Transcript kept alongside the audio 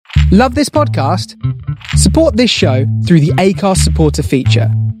Love this podcast? Support this show through the Acast supporter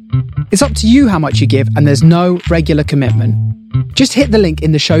feature. It's up to you how much you give, and there's no regular commitment. Just hit the link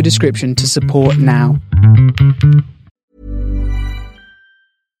in the show description to support now.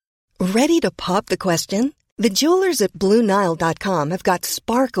 Ready to pop the question? The jewelers at BlueNile.com have got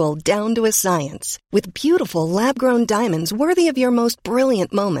sparkle down to a science with beautiful lab-grown diamonds worthy of your most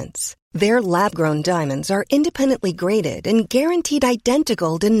brilliant moments. Their lab-grown diamonds are independently graded and guaranteed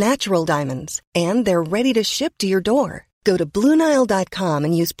identical to natural diamonds, and they're ready to ship to your door. Go to BlueNile.com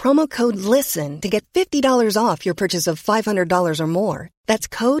and use promo code LISTEN to get $50 off your purchase of $500 or more. That's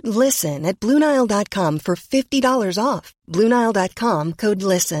code LISTEN at BlueNile.com for $50 off. BlueNile.com, code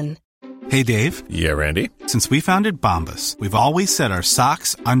LISTEN. Hey, Dave. Yeah, Randy. Since we founded Bombas, we've always said our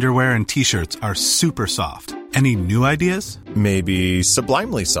socks, underwear, and T-shirts are super soft. Any new ideas? Maybe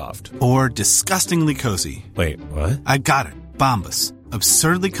sublimely soft. Or disgustingly cozy. Wait, what? I got it. Bombas.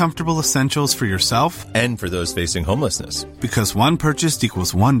 Absurdly comfortable essentials for yourself and for those facing homelessness. Because one purchased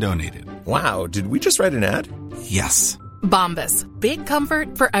equals one donated. Wow, did we just write an ad? Yes. Bombas. Big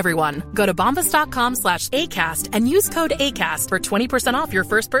comfort for everyone. Go to bombas.com/ACAST and use code ACAST for 20% off your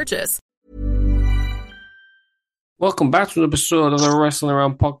first purchase. Welcome back to an episode of the Wrestling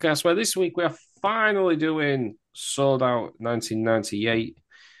Around podcast, where this week we are finally doing Sold Out 1998.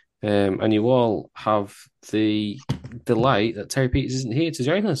 And you all have the delight that Terry Peters isn't here to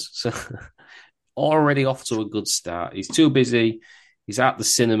join us. So already off to a good start. He's too busy. He's at the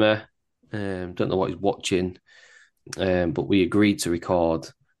cinema. Don't know what he's watching. But we agreed to record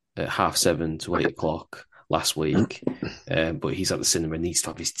at 7:30 to 8 o'clock last week. But he's at the cinema and needs to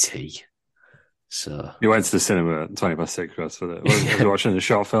have his tea. So you went to the cinema at 20 past 6. Was he watching the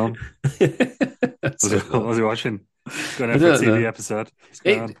short film? was he watching? Going for a TV episode.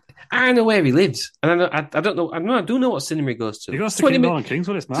 I know where he lives, and I don't know. I do know what cinema he goes to. He goes to King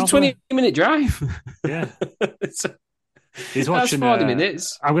Kingswood. It's a 20-minute drive. Yeah, he's watching. 40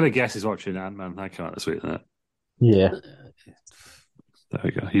 minutes. I'm going to guess he's watching Ant-Man. That came out this week, isn't it? Yeah. There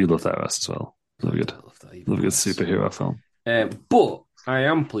we go. You love that as well. Love a good superhero film. But I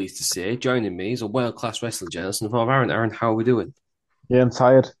am pleased to say, joining me is a world-class wrestling journalist in the form of Aaron. Aaron, how are we doing? Yeah, I'm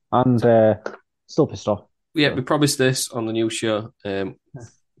tired and still pissed off. Yeah, we promised this on the new show. Can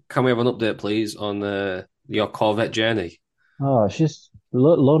we have an update, please, on your Corvette journey? Oh, she's the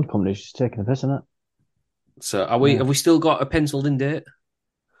loan company. She's taking a piss, isn't it? So, have we still got a penciled-in date?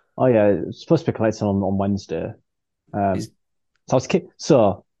 Oh yeah, it's supposed to be collected on Wednesday.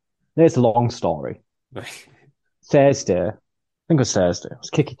 So there's a long story. Right. Thursday, I think it was Thursday. I was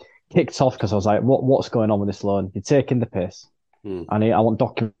kicked off because I was like, "What's going on with this loan? You're taking the piss." And I want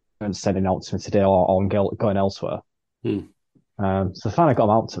documents sending out to me today or going elsewhere. So they finally got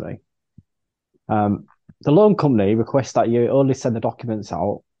them out to me. The loan company requests that you only send the documents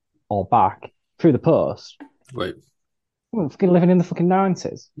out or back through the post. Right. I'm fucking living in the fucking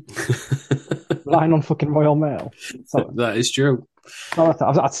 90s. Relying on fucking Royal Mail. So, that is true. I'd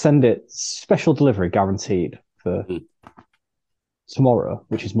have to send it special delivery guaranteed for tomorrow,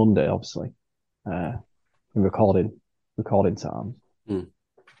 which is Monday, obviously. Recording time.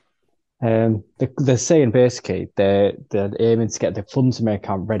 They're saying basically they're aiming to get the funds to make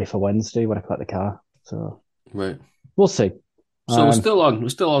account ready for Wednesday when I collect the car. So right, we'll see. So we're still on. We're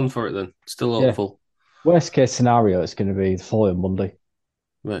still on for it then. Still hopeful. Worst case scenario, it's going to be the following Monday.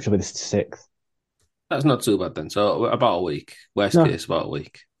 Right, which will be the 6th. That's not too bad then. So about a week. Worst case, about a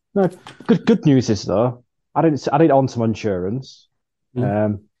week. No, good news is though, I didn't on some insurance.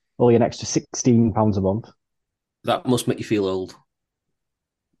 Only an extra £16 a month. That must make you feel old.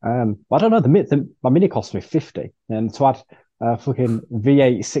 I don't know. My Mini cost me 50, and to add a fucking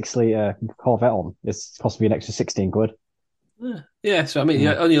V8 6-litre Corvette on, it's cost me an extra 16 quid. Yeah, so I mean,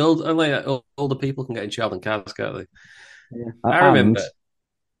 only older people can get insured in cars, can't they? Yeah. I remember.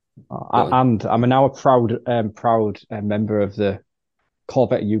 And I'm now a proud member of the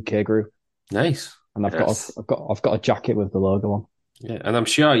Corvette UK group. Nice. And I've got a jacket with the logo on. Yeah, and I'm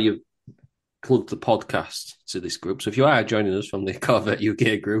sure you plugged the podcast to this group. So if you are joining us from the Corvette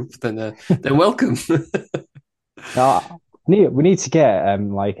UK group, then welcome. We need to get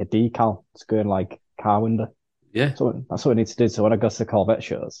like a decal to go in like car window. Yeah, so that's what we need to do. So when I go to the Corvette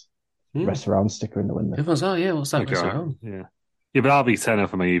shows, rest around sticker in the window. Everyone's what's that? Rest around? Yeah, but I'll be turning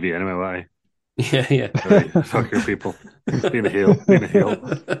for my EV anyway. Why? Yeah. Fuck your people. Being a heel.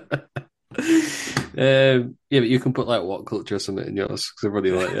 But you can put like What Culture or something in yours because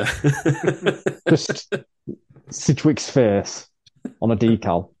everybody like just Sidgwick's face on a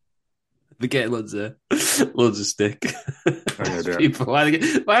decal. They get loads of stick. People, why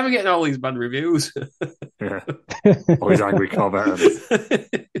are we getting all these bad reviews? Yeah, always angry Corvette.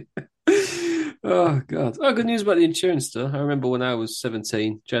 God. Oh, good news about the insurance stuff. I remember when I was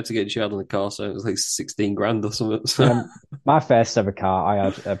 17, tried to get insured on the car, so it was like 16 grand or something. So. My first ever car, I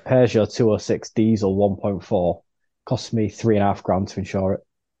had a Peugeot 206 diesel 1.4. Cost me $3.5 to insure it.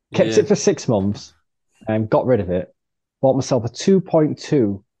 Kept it for 6 months and got rid of it. Bought myself a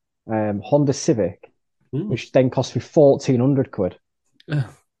 2.2 Honda Civic, which then cost me 1,400 quid.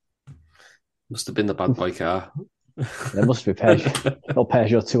 Must have been the bad boy car. It must be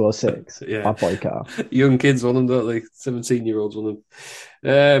Peugeot 206. Yeah. Bad boy car. Young kids want them, don't they? 17-year-olds want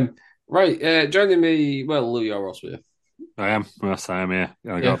them. Right, joining me, well, Lou, you're Ross with you. I am. Yes, I am, yeah.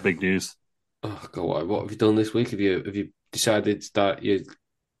 I got big news. Oh, God, what have you done this week? Have you decided that you've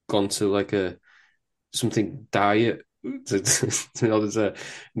gone to like something diet in order to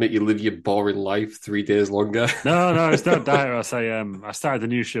make you live your boring life 3 days longer? No, it's not diet, Ross. I started the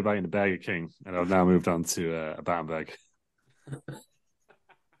new show about the Burger King, and I've now moved on to a Battenberg.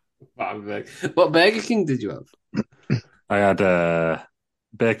 Battenberg. What Burger King did you have? I had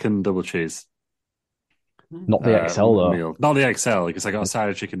bacon double cheese. Not the XL though. Meal. Not the XL, because I got a side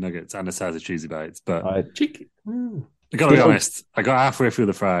of chicken nuggets and a side of cheesy bites. But chicken. I gotta be honest, I got halfway through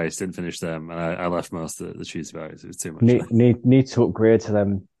the fries, didn't finish them, and I left most of the cheesy bites. It was too much. Need to upgrade to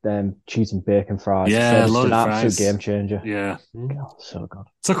them cheese and bacon fries. Yeah, it's loaded an fries. absolute game changer. Yeah, God, so good.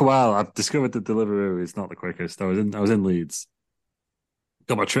 Took a while. I discovered that Deliveroo is not the quickest. I was in Leeds.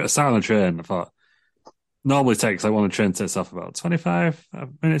 Got my sat on a train. I thought normally takes like one of the train takes off about 25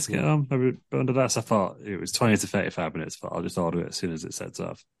 minutes to get home. Maybe under that. So I thought it was 20 to 35 minutes. But I'll just order it as soon as it sets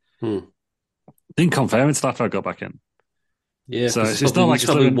off. Didn't confirm it until after I got back in. Yeah, so it's not like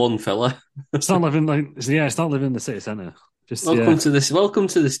living one fella. It's not living it's not living in the city centre. Just welcome to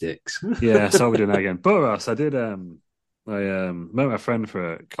the sticks. Yeah, so we're doing that again. But Ross, I did. I met my friend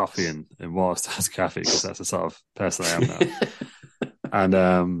for a coffee in Waterstars Cafe because that's the sort of person I am now.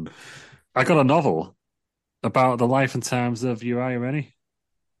 And I got a novel about the life and times of Uriah Rennie.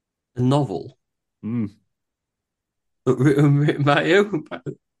 A novel? Written by you?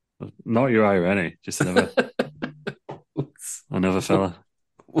 Not Uriah Rennie, just another fella.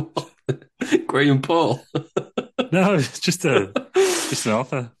 Graham Paul? No, it's just an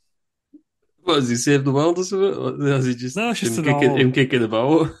author. What, has he saved the world or something? Or has he just it's just him kicking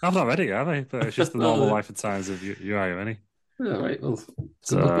about? I've not read it, have I? But it's just the normal life and times of Uriah Rennie. All right, well,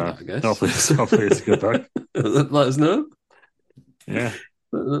 good luck with that, I guess. Hopefully it's a good book. Let us know. Yeah.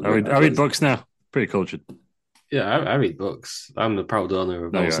 I read books now. Pretty cultured. Yeah, I read books. I'm the proud owner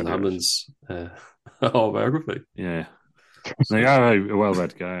of Nelson Hammond's autobiography. Yeah. No, you're a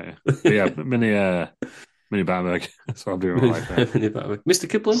well-read guy. But yeah, mini Battenberg. That's what I'm doing with my life now. Mini Battenberg. Mr.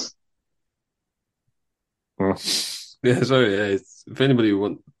 Kipling? Well, yeah, sorry. Yeah, if anybody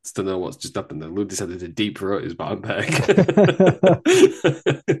wants to know what's just happened, then Lou decided to deep throat his Battenberg.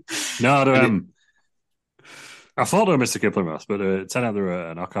 No, I thought they were Mr. Kipling, Ross, but it turned out they were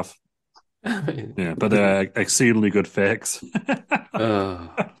a knockoff. Yeah, but they're exceedingly good fakes.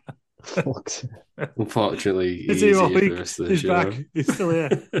 Unfortunately, he's here for the rest of the show. Back. He's still here.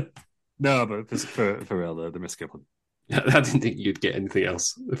 No, but for real, the Mr. Kipling. I didn't think you'd get anything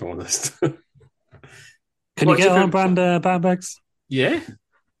else, if I'm honest. Can you get on brand Battenbergs? Yeah.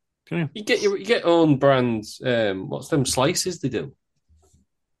 Can you? You get on brand. What's them slices they do?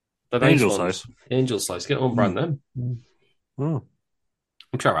 Angel slice. Angel slice. Get on brand them. Oh.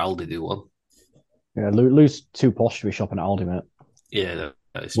 I'm sure Aldi do one. Yeah, Lou's too posh to be shopping at Aldi, mate. Yeah,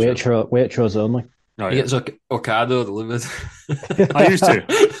 that is true. Waitrose only. Oh, he gets Ocado delivered. I used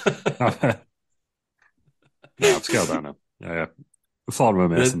to. No, I've scaled down now. Yeah. Former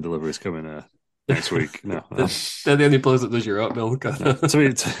Mason deliveries coming next week. No, they're the only place that does your oat milk. No. To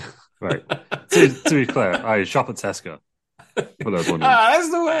be clear, I shop at Tesco. That's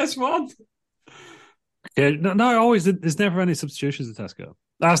the worst one. Yeah, no, always. There's never any substitutions at Tesco.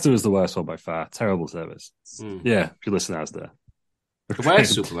 Asda was the worst one by far. Terrible service. Yeah, if you listen to Asda. The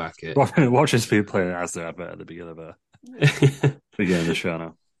worst supermarket. Watches people playing Asda advert at the beginning of the show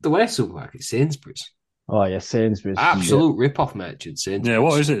now. The worst supermarket, Sainsbury's. Oh yeah, Sainsbury's. Absolute rip-off merchant, Sainsbury's. Yeah,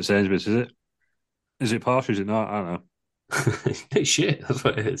 what is it, Sainsbury's? Is it posh? Is it not? I don't know. It's shit. That's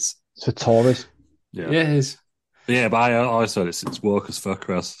what it is. It's for Tories. Yeah, it is. Yeah, but I always thought it's woke as fuck,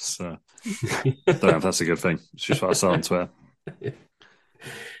 Ross. So I don't know if that's a good thing. It's just what I saw on Twitter.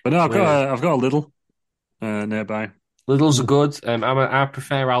 But no, I've got a Lidl nearby. Lidl's are good. I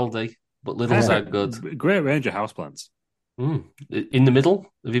prefer Aldi, but Lidl's are good. Great range of houseplants. In the middle?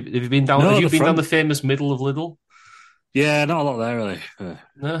 Have you been down? Have you been down the famous middle of Lidl? Yeah, not a lot there really.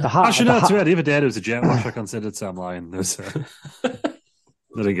 No. Actually, no. The other day there was a jet wash I considered, so I'm lying. I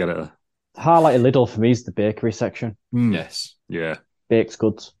didn't get it. The highlight of Lidl for me is the bakery section. Yes. Yeah. Baked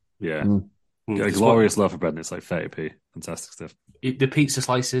goods. Yeah. Get a glorious loaf of bread and it's like 30p. Fantastic stuff. The pizza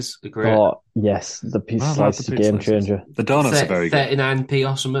slices are great. Oh, yes. The pizza slice is a game changer. The donuts are very good.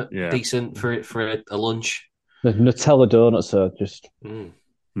 39p or something. Yeah. Decent for a lunch. The Nutella donuts are just... Even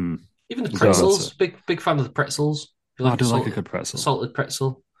the pretzels. Big fan of the pretzels. I do like a good pretzel. Salted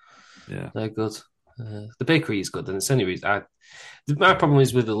pretzel. Yeah. They're good. The bakery is good, and it's any reason. My problem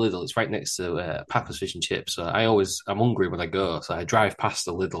is with the Lidl. It's right next to Papa's Fish and Chips. So I'm hungry when I go, so I drive past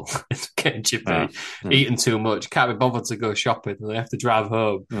the Lidl, getting chippy, eating too much, can't be bothered to go shopping, and I have to drive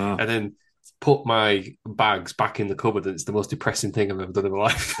home and then put my bags back in the cupboard. And it's the most depressing thing I've ever done in my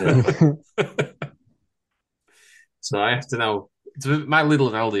life. Yeah. So I have to now. My Lidl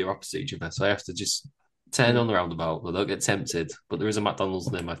and Aldi are opposite each other, so I have to just turn on the roundabout. I don't get tempted, but there is a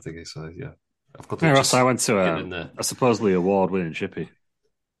McDonald's near my thing, so yeah. I've got to Ross, I went to a supposedly award-winning chippy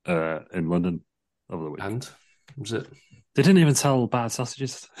in London over the week. And was it? They didn't even sell bad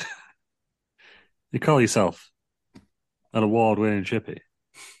sausages. You call yourself an award-winning chippy?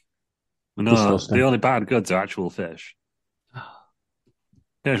 No, the only bad goods are actual fish.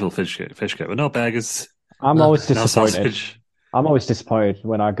 The actual fish cake, but no burgers. I'm always disappointed. I'm always disappointed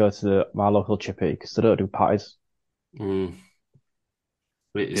when I go to my local chippy because they don't do patties. I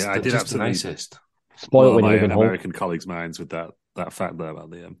did absolutely spoil when you live in American colleagues' minds with that fact there about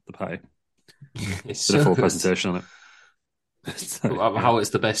the pie. It's did a full presentation on it. How it's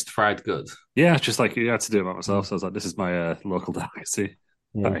the best fried good. Yeah, just like you had to do it by myself. So I was like, this is my local delicacy.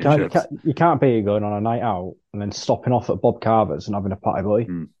 Yeah, you can't beat going on a night out and then stopping off at Bob Carver's and having a patty boy.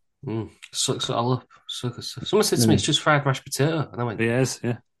 Sucks it all up. Someone said to me, it's just fried mashed potato. And I went, it is,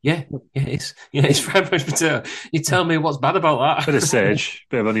 yeah. Yeah, it's fried mashed potato. You tell me what's bad about that. Bit of sage,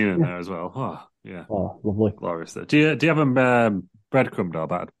 bit of onion in there as well. Oh, yeah. Oh, lovely. Glorious. Do you have them breadcrumbed or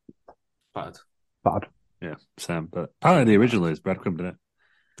bad? Bad. Yeah, same. But apparently the original is breadcrumbed, isn't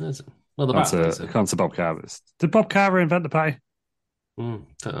it? Well, the bad is it? To Bob Carver's. Did Bob Carver invent the pie? Don't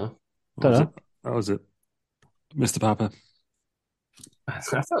know. How was it? Mr. Papa. I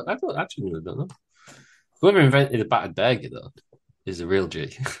thought actually, I don't know. Whoever invented the battered burger, though, is a real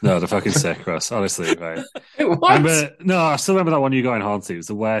G. No, the fucking sick, Ross. Honestly, right. What? I still remember that one you going home to. It was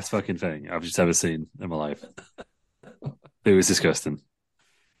the worst fucking thing I've just ever seen in my life. It was disgusting.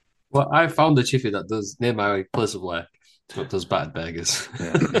 Well, I found a chippy that does, near my place of work, that does battered burgers.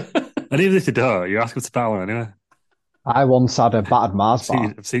 Yeah. And even if you don't, you ask them to battle anyway. I once had a battered Mars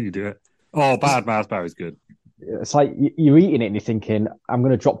bar. I've seen you do it. Oh, battered Mars bar is good. It's like you're eating it and you're thinking, I'm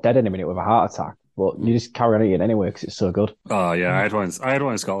going to drop dead in a minute with a heart attack. But you just carry on eating anyway because it's so good. Oh, yeah. I had one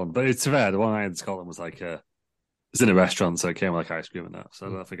in Scotland. But it's fair. The one I had in Scotland was like, it's in a restaurant, so it came with like ice cream and that. So I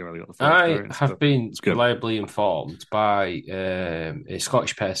don't think I really got the full experience. I have been reliably informed by a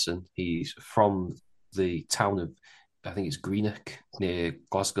Scottish person. He's from the town of, I think it's Greenock, near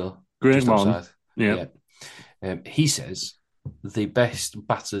Glasgow. Greenock, yeah. He says the best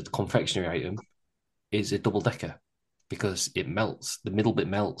battered confectionery item is a double-decker because it melts. The middle bit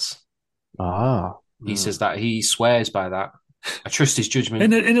melts. He says that. He swears by that. I trust his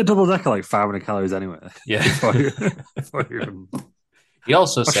judgment. In a double-decker, like 500 calories anyway. Yeah. He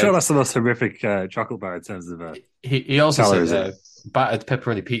also said... I'm sure that's the most horrific chocolate bar in terms of He also said battered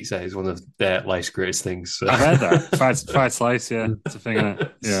pepperoni pizza is one of their life's greatest things. So. I've heard that. Fried slice, yeah. It's a thing, isn't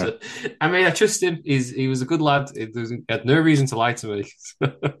it? Yeah. So, I mean, I trust him. He was a good lad. He had no reason to lie to me.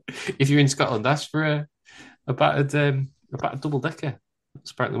 If you're in Scotland, ask for a battered double-decker.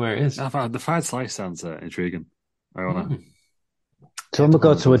 That's apparently where it is. The fried slice sounds intriguing. I want to. So when we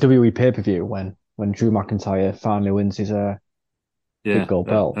go to a WWE pay-per-view when Drew McIntyre finally wins his big gold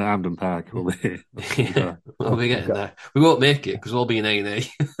belt. At Hampden Park, we'll be. We'll be getting there. We won't make it because we'll be in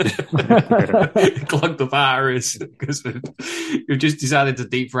A&E. Clogged up arteries because we've just decided to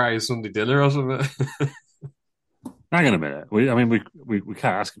deep fry a Sunday dinner or something. Hang on a minute. We can't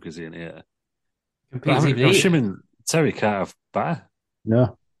ask him because he's in here. I'm assuming Terry can't have batter.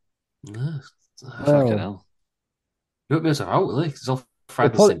 No. Fucking hell. You won't be able to have out, will he? Because all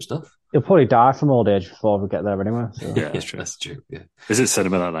fried the same stuff. He'll probably die from old age before we get there anyway. So. Yeah, that's true. That's true, yeah. Is it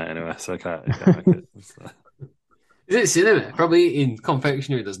cinema that night anyway? So I can't make it. Is it cinema? Probably eating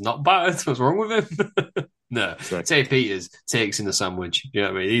confectionery that's not battered. What's wrong with him? No. Exactly. Terry Peters takes in the sandwich. You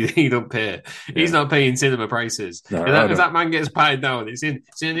know what I mean? He don't pay. Yeah. He's not paying cinema prices. No, if that man gets pied down, it's in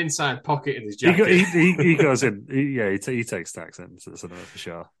an inside pocket in his jacket. He goes in. He takes stacks into the cinema for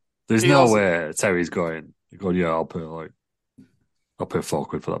sure. There's no way Terry's going, yeah, I'll pay £4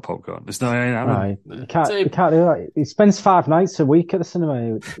 for that popcorn. It's not happening. You can't do that. He spends 5 nights a week at the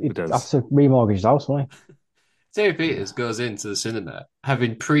cinema. He'd have to remortgage his house, won't he? Terry Peters goes into the cinema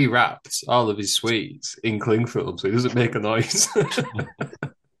having pre-wrapped all of his sweets in cling film so he doesn't make a noise.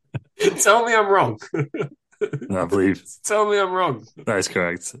 Tell me I'm wrong. I believe. Tell me I'm wrong. That is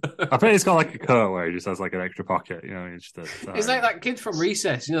correct. I bet he's got like a coat where he just has like an extra pocket. You know, it's like that kid from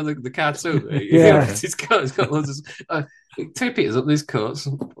Recess. You know, the cartoon. Yeah. It's got loads of. Take pictures up these coats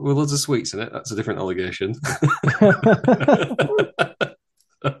with loads of sweets in it. That's a different allegation.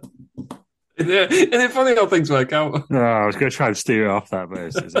 And it's funny how things work out. No, I was going to try and steer off that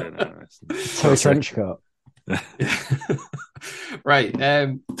basis. Toy trench coat. Right.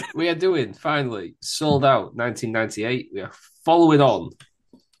 We are doing, finally, Sold Out 1998. We are following on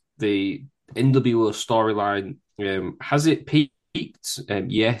the NWO storyline. Has it peaked?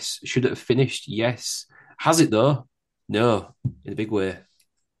 Yes. Should it have finished? Yes. Has it, though? No. In a big way.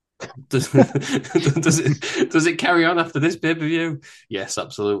 Does it carry on after this pay-per-view? Yes,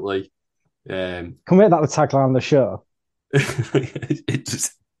 absolutely. Can we make that the tagline of the show?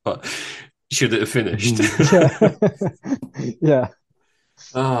 Should it have finished? Yeah.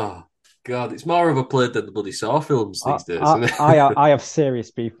 Oh God, it's more of a play than the bloody Saw films these days. Isn't it? I have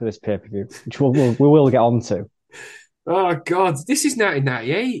serious beef for this pay-per-view, which we will get on to. Oh God, this is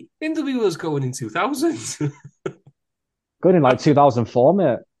 1998. NWO's going in 2000. Going in like 2004,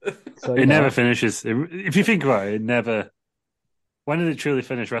 mate. So, it never finishes. If you think about it, it never. When did it truly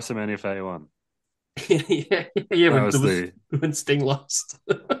finish? WrestleMania 31. Yeah. When Sting lost.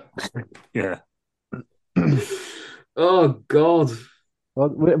 Yeah. Oh God. Well,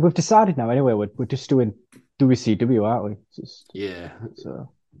 we've decided now. Anyway, we're just doing WCW, aren't we? Yeah.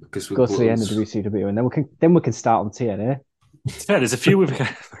 So because go to the end of WCW, and then we can start on TNA. Yeah, there's a few we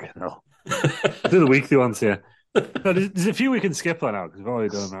can. Do the weekly ones here. No, there's a few we can skip on now because we've already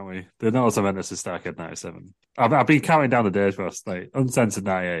done, haven't we? The No Menace to Stark at 97. I've been counting down the days for us. Like Uncensored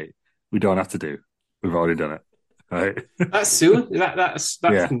 98, we don't have to do. We've already done it. Right? That's soon. That's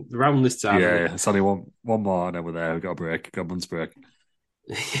around this time. Yeah. It's only one more, and then we're there. We've got a break. Got a month's break.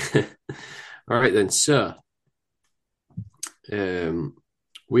 All right then, so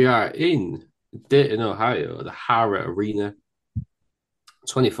we are in Dayton, Ohio, the Hara Arena,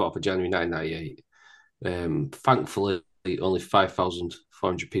 24th of January 1998. Thankfully, only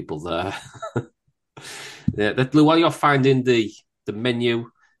 5,400 people there. While you're finding the menu,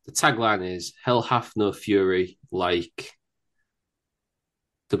 the tagline is "Hell hath no fury like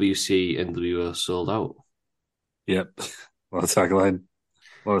WC NWO Sold Out." Yep. What a tagline.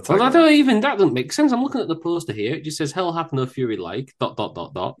 Well, that doesn't make sense. I'm looking at the poster here. It just says "Hell hath no fury like ...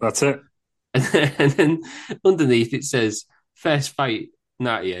 That's it. And then underneath it says "First Fight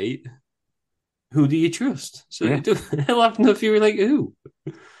 98." Who do you trust? So Hell hath no fury like who?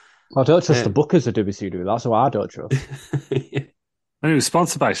 I don't trust the bookers of WCW. That's who I don't trust. Yeah. And it was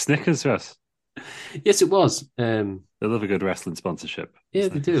sponsored by Snickers, Russ. Yes, it was. They love a good wrestling sponsorship. Yeah,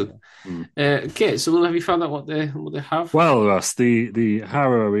 they do. Okay, so have you found out what they have? Well, Russ, the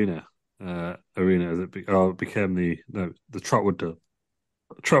Hara Arena as it became the Trotwood Dome.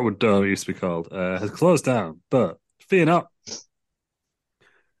 Trotwood Dome, it used to be called, has closed down. But fear not,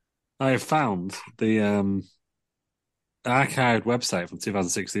 I have found the archived website from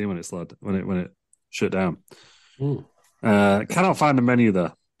 2016 when it shut down. Cannot find a menu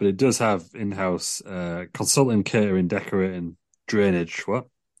there, but it does have in-house consulting, catering, decorating, drainage. What?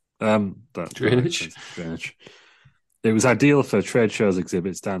 Drainage. Drainage. It was ideal for trade shows,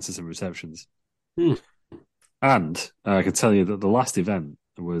 exhibits, dances, and receptions. And I can tell you that the last event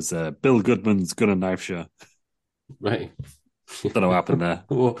was Bill Goodman's Gun and Knife Show. Right. Don't know what happened there.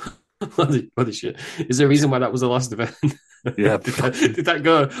 What is shit? Is there a reason why that was the last event? Yeah. Did that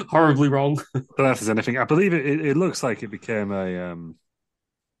go horribly wrong? I don't know if there's anything. I believe it looks like it became a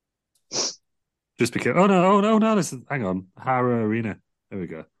just became. Oh no! This is, hang on, Hara Arena. There we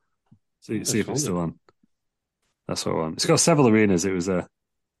go. See if it's still on. That's what I want. It's got several arenas. It was a.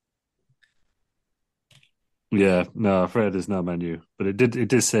 Yeah, no, I'm afraid there's no menu, but it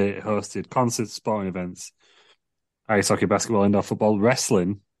did say it hosted concerts, sporting events, ice hockey, basketball, indoor football,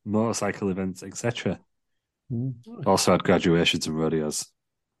 wrestling, motorcycle events, etc. Also had graduations and rodeos.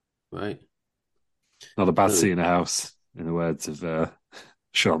 Right. Not a bad seat in the house, in the words of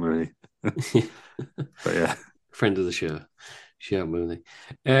Sean Mooney. But yeah. Friend of the show, Sean Mooney.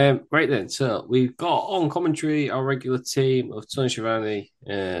 Right then, so we've got on commentary our regular team of Tony Schiavone,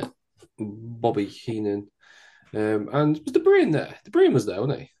 Bobby Heenan, and was the Brain there? The Brain was there,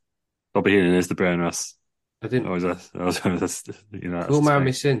 wasn't he? Bobby Heenan is the Brain, Russ. I didn't. Who am I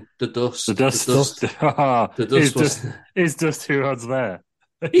missing? The Dust. The Dust. The Dust. Is Dust who odds there?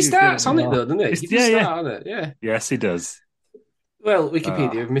 He starts on it though, doesn't he? He does start on it, yeah. Yes, he does. Well,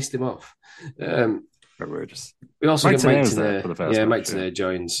 Wikipedia have missed him off. Outrageous. We also Mike get Mike Tenay. Tenay. Mike Tenay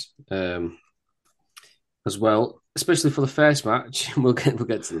joins as well. especially for the first match. We'll get to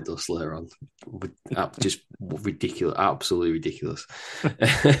the dust later on. Just ridiculous, absolutely ridiculous.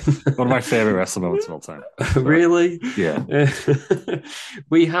 One of my favorite wrestling moments of all time. Really? Yeah.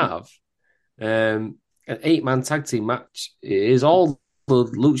 We have an 8-man tag team match. It is all the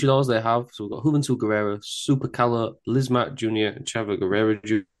luchadors they have. So we've got Juventud Guerrera, Super Calo, Liz Mack Jr., and Chavo Guerrero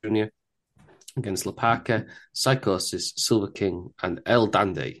Jr. against La Parca, Psychosis, Silver King, and El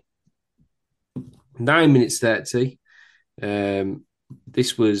Dandy. 9 minutes 30.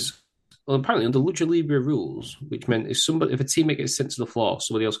 This was apparently under Lucha Libre rules, which meant if a teammate gets sent to the floor,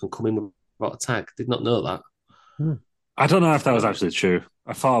 somebody else can come in without a tag. Did not know that. I don't know if that was actually true.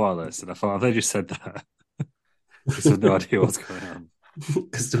 I thought about this and I thought they just said that because I have no idea what's going on.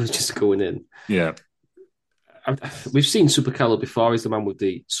 Because they was just going in. Yeah. We've seen Super Calo before. He's the man with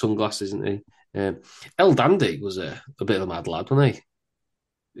the sunglasses, isn't he? El Dandy was a bit of a mad lad, wasn't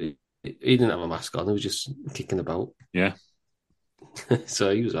he? He didn't have a mask on. He was just kicking about. Yeah.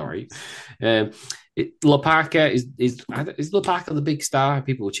 So he was all right. La Parca is La Parca the big star?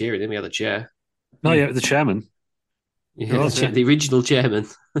 People were cheering him. He had a chair. No, yeah, the chairman. Yeah, the original chairman.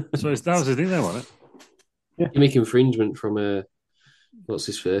 So that was his thing there, wasn't it? Yeah. You make infringement from what's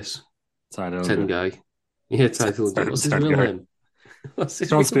his face? Ten guy. Yeah, title. What's his real name? What's his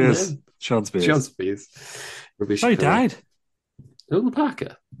Sean real Spears. name? Sean Spears. Sean Spears. Rubbish. Oh, he died. La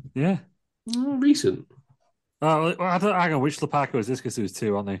Parca. Yeah. Recent. Oh, I don't hang on. Which La Parca was this? Because there was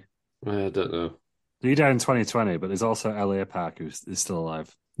two, aren't they? I don't know. He died in 2020, but there's also L.A. Park who's still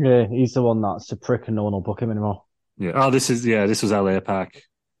alive. Yeah, he's the one that's a prick and no one will book him anymore. Yeah. Oh, this was L.A. Park.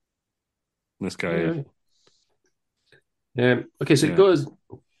 This guy. Okay, so it goes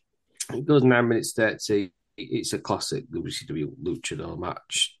 9 minutes 30. It's a classic WCW luchador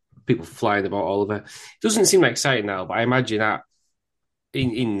match. People flying about all of it. It doesn't seem that exciting now, but I imagine that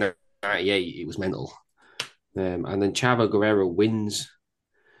in 98 it was mental. And then Chavo Guerrero wins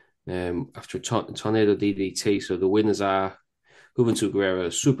after a tornado DDT. So the winners are Juventud Guerrero,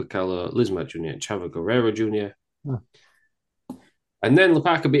 Super Calo, Liz Mack Jr., and Chavo Guerrero Jr. And then La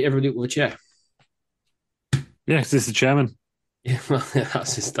Parca beat everybody up with a chair. Yeah, because this is the chairman. Yeah, well,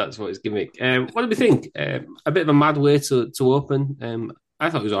 that's what his gimmick. What do we think? A bit of a mad way to open. I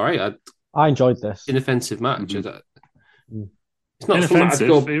thought it was all right. I enjoyed this. Inoffensive match. Mm-hmm. It's not inoffensive.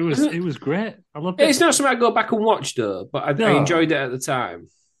 It was great. I loved it. It's not something I'd go back and watch though, but I enjoyed it at the time.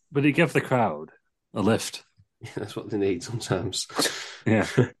 But it gave the crowd a lift. Yeah, that's what they need sometimes. Yeah.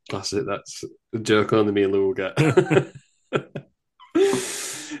 Classic. That's a joke only me and Lou will get.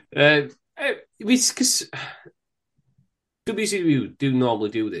 Because WCW do normally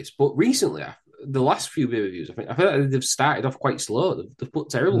do this, but recently, the last few reviews, I feel like they've started off quite slow. They've put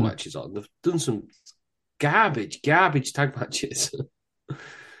terrible matches on. They've done some garbage tag matches.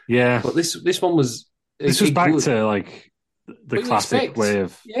 Yeah, but this one was. This was back to like the classic expect. way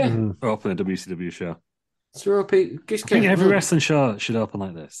of opening a WCW show. So I think every wrestling show should open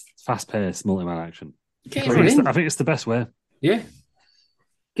like this: fast-paced, multi-man action. I think it's the best way. Yeah.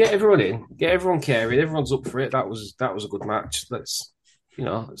 Get everyone in, get everyone caring, everyone's up for it. That was a good match. Let's get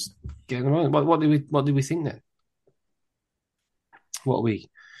them on. What do we think then? What are we?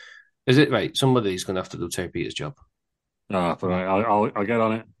 Is it right? Somebody's going to have to do Terry Peters' job. Oh, but I'll get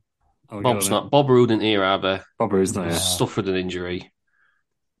on it. Bob's not. Bob Roode isn't here either. Bob Roode's not here. Suffered an injury.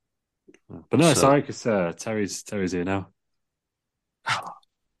 But no, sorry, because Terry's here now.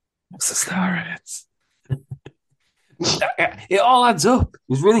 What's the star rates? It all adds up.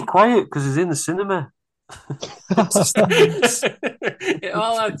 He's really quiet because he's in the cinema. It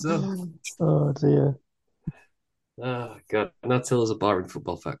all adds up. Oh dear. Oh god! Now tell us a boring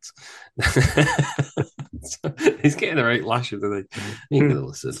football fact. He's getting the right lash, isn't he? He ain't gonna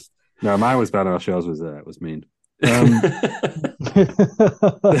listen. No, mine was bad. Our shows was mean.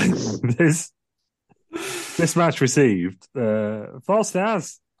 This match received 4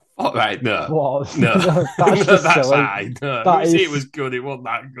 stars. Oh, right, no. What? No. That's just that's silly. high. No. That is... It was good. It wasn't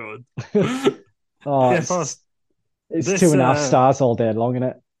that good. It's 2.5 stars all day long, isn't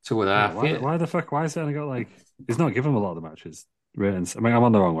it? 2.5. Why the fuck? Why is it only got like? He's not giving him a lot of the matches ratings. I mean, I'm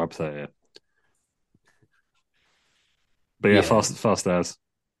on the wrong website here. But yeah, 4 stars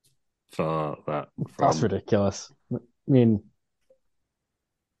for that. That's ridiculous. I mean,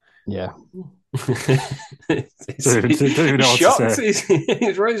 yeah. Don't even know shocked. What to say.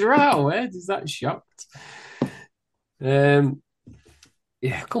 He's right away. Is that shocked?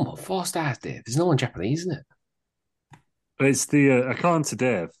 Yeah, come on, 4 stars, Dave. There's no one Japanese, isn't it? It's the according to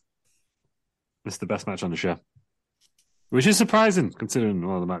Dave, it's the best match on the show, which is surprising considering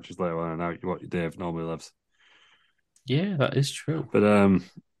one of the matches later on and out what Dave normally loves. Yeah, that is true. But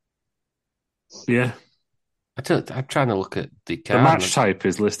yeah, I'm trying to look at the The card. match type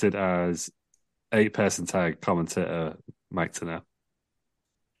is listed as 8-person tag commentator Mike Tenay.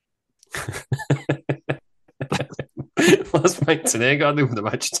 What's Mike Tenay got to do with the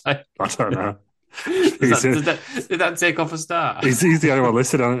match type? I don't know. Did that take off a start? He's the only one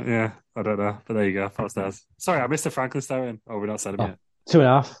listed on it. Yeah, I don't know, but there you go. 4 stars. Sorry, I missed the Franklin star in. Oh, we're not said him yet.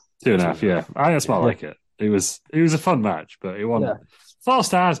 2.5. 2.5. Yeah, I just more like it. It was a fun match, but it wasn't. 4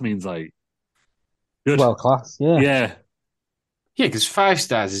 stars means like good, world class. Yeah, yeah. Yeah, because 5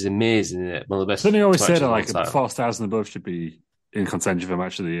 stars is amazing, isn't it? One of the best. Don't you always say that matches of all like time. 4 stars and above should be in contention for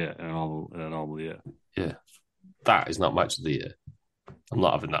match of the year in a normal year? Yeah, that is not match of the year. I'm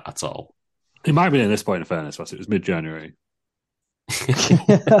not having that at all. It might be at this point, in fairness, was it was mid-January. there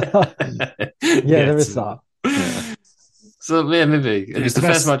is that. Yeah. So yeah, maybe it's the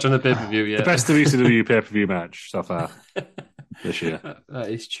first match on the pay-per-view. Yeah, the best WCW pay-per-view match so far this year. That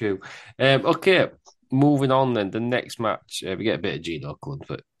is true. Okay, moving on then. The next match, we get a bit of Gene Oakland,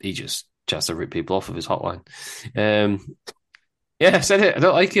 but he just tries to rip people off of his hotline. Yeah, I said it. I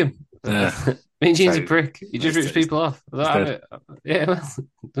don't like him. Yeah. Mean Gene's a prick. He just rips people off. I don't have it. Yeah, well,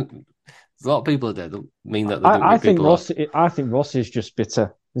 there's a lot of people are dead. Don't mean that. I think Ross is just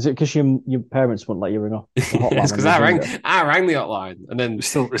bitter. Is it because your parents wouldn't let you ring up the hotline? It's because I rang the hotline, and then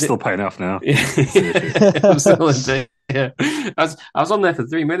we're still paying off now. I'm still in debt. Yeah, I was on there for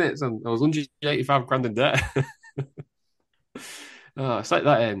 3 minutes, and I was 185 grand in debt. Oh, it's like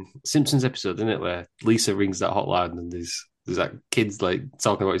that Simpsons episode, isn't it, where Lisa rings that hotline and there's that kid's like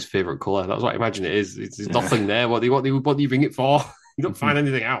talking about his favourite colour. That's what I imagine it is. There's nothing there. What do you ring it for? You don't find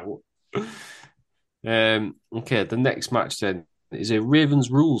anything out. Okay, the next match then is a Ravens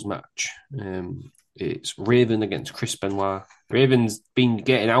rules match. It's Raven against Chris Benoit. Raven's been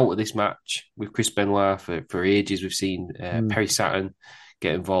getting out of this match with Chris Benoit for ages. We've seen Perry Saturn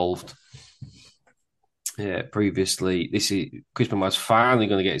get involved previously. This is Chris Benoit's finally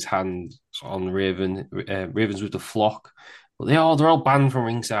going to get his hands on Raven. Raven's with the Flock, but they're all banned from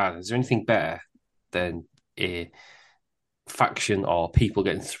ringside. Is there anything better than a faction or people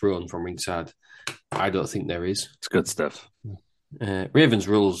getting thrown from ringside? I don't think there is. It's good stuff. Raven's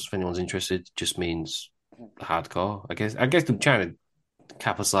rules, if anyone's interested, just means hardcore. I guess they're trying to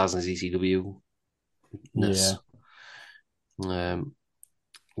capitalize on his ECW-ness. Yeah.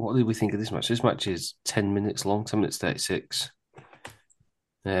 What did we think of this match? This match is 10 minutes long, 10 minutes 36.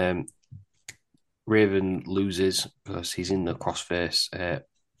 Raven loses because he's in the crossface.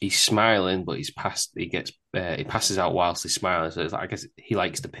 He's smiling, but he passes out whilst he's smiling. So I guess he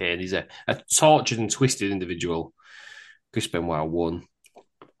likes the pain. He's a tortured and twisted individual. Chris Benoit won.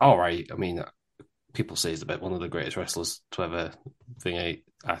 All right. I mean, people say he's one of the greatest wrestlers to ever thing.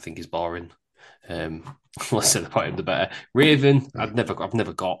 I think he's boring. Let's say the point him the better. Raven, I've never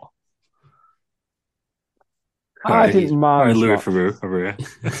got. I didn't mind Louis Theroux over here.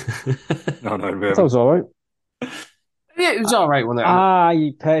 No, Raven. That was all right. Yeah, it was all right.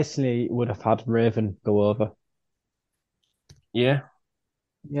 I personally would have had Raven go over. Yeah.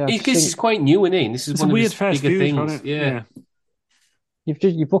 Yeah, he's quite new, isn't he? And this is one of his bigger things. Yeah.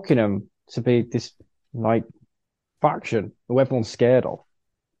 You're booking him to be this like faction who everyone's scared of.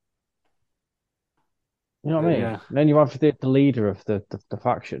 You know what I mean? Yeah. And then you have the leader of the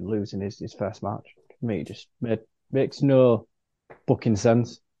faction losing his first match. For me, it just makes no booking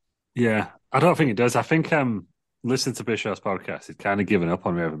sense. Yeah, I don't think it does. I think listening to Bischoff's podcast, he'd kind of given up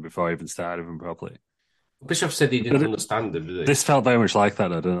on Raven before I even started him properly. Bischoff said he didn't understand him, did he? This felt very much like that,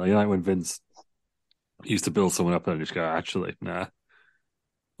 though, didn't it? You know, like when Vince used to build someone up and just go, actually, nah,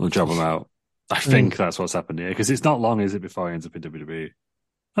 we'll job him out. I think that's what's happened here, because it's not long, is it, before he ends up in WWE?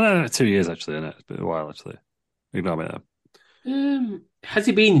 I don't know, 2 years, actually, isn't it? It's been a while, actually. Ignore me there. Has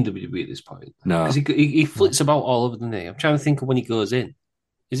he been in WWE at this point? No. Because he flits about all over, doesn't he? I'm trying to think of when he goes in.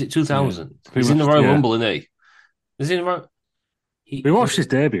 Is it 2000? Yeah. He's in the Royal Rumble, isn't he? Is he in the Royal... We watched his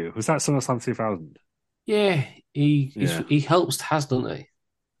debut. Was that SummerSlam 2000? Yeah, he helps Taz, doesn't he?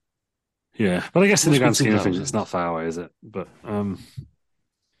 Yeah, but I guess in the grand scheme of things, it's not far away, is it? But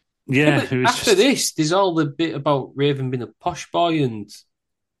yeah. But after this, there's all the bit about Raven being a posh boy and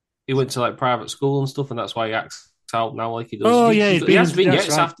he went to like private school and stuff, and that's why he acts out now like he does. Oh yeah, he has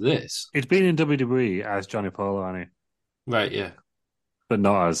vignettes after this. He's been in WWE as Johnny Polo, hasn't he? Right, yeah, but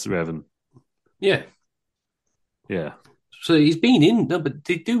not as Raven. Yeah, yeah. So he's been in, but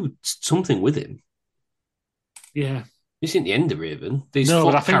they do something with him. Yeah. This isn't the end of Raven. No,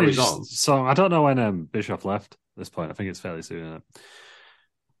 but I think carries on. So I don't know when Bischoff left at this point. I think it's fairly soon, isn't it?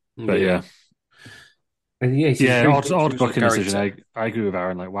 But yeah. Odd booking decision. I agree with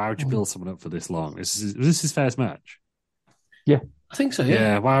Aaron. Like, why would you build someone up for this long? Was this his first match? Yeah. I think so,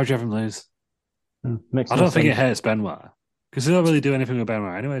 yeah. Why would you have him lose? Makes I no don't think it sense. hurts Benoit because he don't really do anything with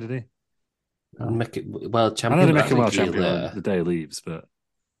Benoit anyway, did he? Make it world I champion. know they make That's him a world key champion later. on the day he leaves, but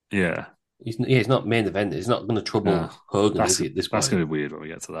yeah. He's not main event. He's not going to trouble No, Hogan, is he, at this point? That's going to be weird when we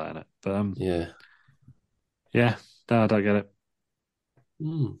get to that, innit? But yeah. No, I don't get it.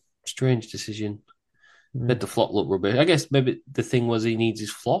 Strange decision. Made the flock look rubbish. I guess maybe the thing was he needs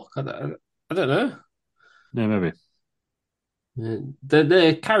his flock. I don't know. Yeah, maybe.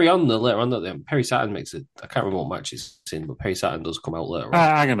 They carry on though later on. Don't they? Perry Saturn makes it. I can't remember what match it's in, but Perry Saturn does come out later on.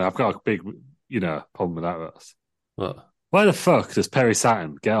 Hang on, I've got a big, problem with that, Ross. What? Why the fuck does Perry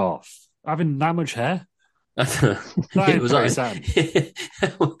Saturn get off having that much hair? It was Perry on. Saturn.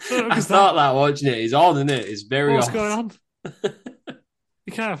 I thought that watching it. He's on, isn't it? It's very What's off. going on?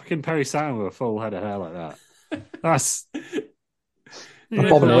 You can't have fucking Perry Saturn with a full head of hair like that. That's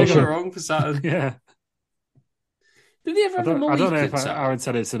Abomination. Wrong for Saturn. Yeah. Did he ever have a I don't know Malik if Aaron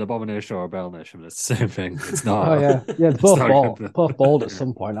said it's an abomination or a bell nation, but it's the same thing. It's not. Oh yeah, they're both not bald. good. Both bald at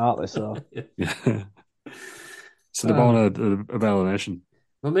some point, aren't they? So Yeah. So the bone a bell nation.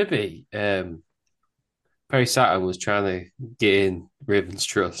 Well, maybe Perry Saturn was trying to get in Raven's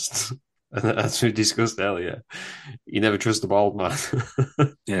trust. And as we discussed earlier, you never trust a bald man.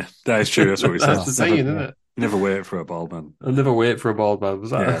 Yeah, that is true. That's what we said. That's the saying, isn't it? Never wait for a bald man. I'll never wait for a bald man.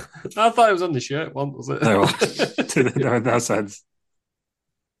 Was that? Yeah. I thought it was on the shirt once, was it? No, in that sense.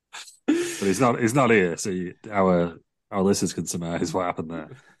 But he's not here, so our listeners can surmise what happened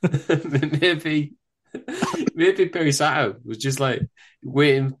there. Maybe Perry Sato was just like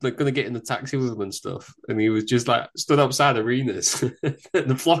waiting, like going to get in the taxi with him and stuff, and he was just like stood outside arenas. And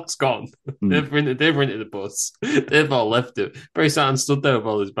the flock's gone. They've rented the bus. They've all left it. Perry Sato stood there with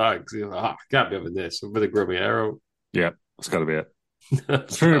all his bags. He was like, I can't be having this. I'm going to grow my hair out. Yeah, that's got to be it. I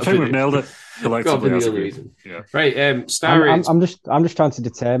think we've nailed it collectively. As a reason. Yeah. Right. Star I'm just trying to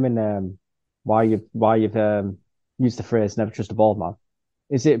determine why you've used the phrase "never trust a bald man."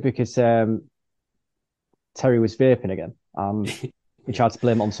 Is it because Terry was vaping again? He tried to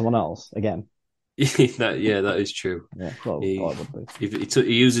blame it on someone else again. that is true. Yeah, well, he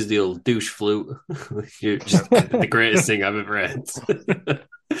uses the old douche flute. Just the greatest thing I've ever read.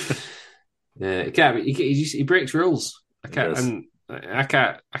 He breaks rules. I can't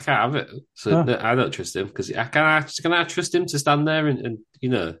have it. So no, I don't trust him because can I trust him to stand there and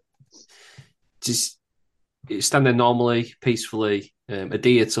just stand there normally, peacefully,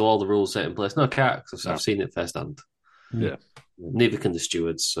 adhere to all the rules set in place? No, I can't because I've seen it firsthand. Yeah. Neither can the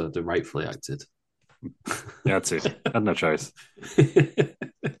stewards, so they rightfully acted. Yeah, that's it. I had no choice.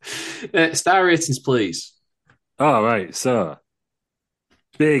 Star ratings, please. All right, so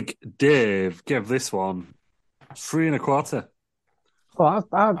Big Dave gave this one 3.25. Oh,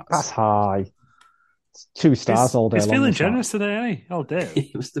 that's high. It's 2 stars all day long. He's feeling generous today, ain't he? All day.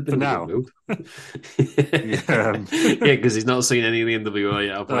 He must have been now. Yeah, because he's not seen any of the NWO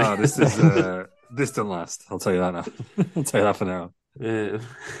yet. Oh, this is this didn't last. I'll tell you that now. I'll tell you that for now.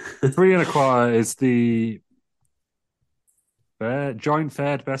 3.25 is the joint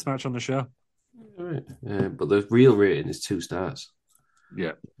third best match on the show. Right. But the real rating is 2 stars.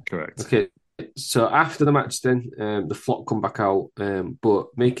 Yeah, correct. Okay, so after the match, then the flock come back out, but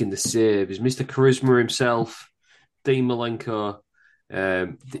making the save is Mr. Charisma himself, Dean Malenko.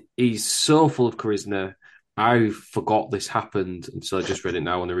 He's so full of charisma. I forgot this happened, and so I just read it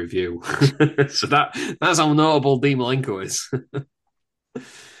now on the review. So that's how notable Dean Malenko is.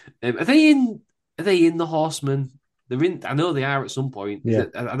 Are they in the Horsemen? They're in. I know they are at some point. Yeah.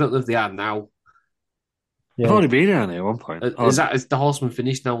 I don't know if they are now. Yeah. I've already been here at one point. Is the Horsemen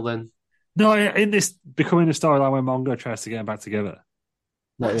finished now then? No, in this becoming a storyline where Mongo tries to get him back together.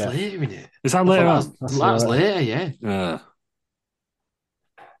 That's later, isn't it? Is that later on? That's later, yeah.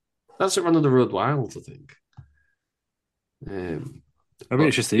 That's at Run of the Road Wild, I think. Maybe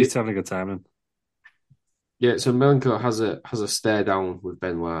it's just he's having a good time then. Yeah, so Malenko has a stare down with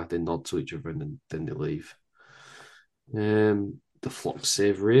Benoit, they nod to each other and then they leave. The flock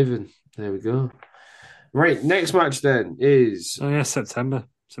save Raven. There we go. Right, next match then is September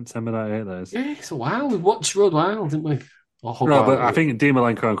that 8th. That is. Yeah, it's a while. We watched Road Wild, didn't we? No, but I think Dean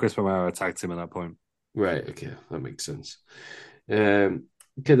Malenko and Chris Romero attacked him at that point. Right, okay, that makes sense.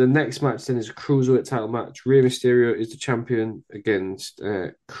 Okay, the next match then is a cruiserweight title match. Rey Mysterio is the champion against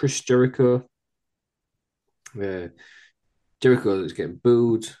Chris Jericho. Jericho is getting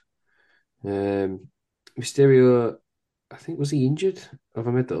booed. Mysterio, I think, was he injured? Have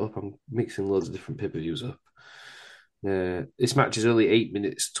I made that up? I'm mixing loads of different pay-per-views up. This match is only 8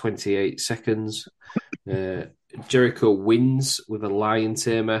 minutes 28 seconds. Jericho wins with a lion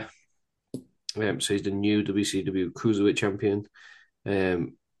tamer. So he's the new WCW Cruiserweight champion.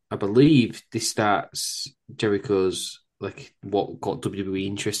 I believe this starts Jericho's what got WWE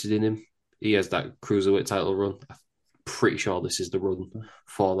interested in him. He has that cruiserweight title run. I'm pretty sure this is the run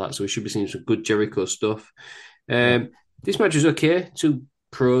for that, so we should be seeing some good Jericho stuff. This match was okay. Two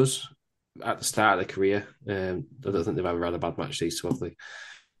pros at the start of their career. I don't think they've ever had a bad match, these two, have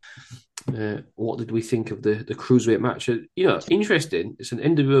they? What did we think of the cruiserweight match? Interesting. It's an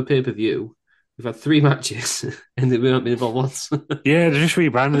NWO pay-per-view. We've had 3 matches and they've not been involved once. Yeah, they're just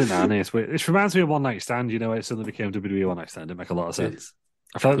rebranding it now. It reminds me of One Night Stand. It suddenly became WWE One Night Stand. It make a lot of sense.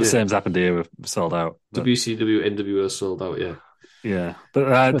 I feel like the same's happened here with Sold Out. But... WCW, NWO Sold Out, yeah. Yeah,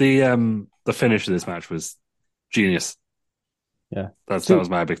 but the finish of this match was genius. Yeah, that was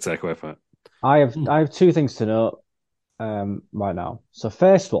my big takeaway from it. I have 2 things to note right now. So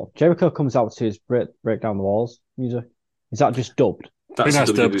first one, Jericho comes out to his break down the walls music. Is that just dubbed? That's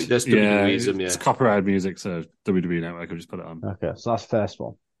dubbed. That's WWE. It's copyrighted music, so WWE Network could just put it on. Okay, so that's first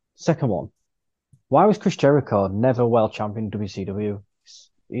one. Second one, why was Chris Jericho never world champion in WCW?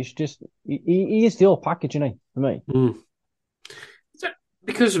 He's just he is the old package, isn't he? For me. Is that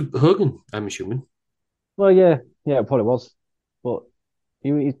because of Hogan? I'm assuming. Well, yeah, it probably was, but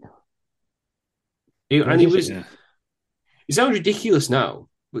he sounds ridiculous now,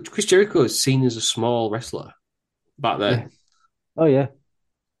 but Chris Jericho is seen as a small wrestler back then. Yeah. Oh yeah,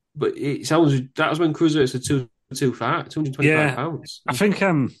 but it sounds that was when cruiserweights were 225 pounds. I think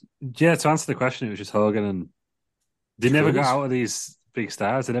to answer the question, it was just Hogan, and they never got out of these big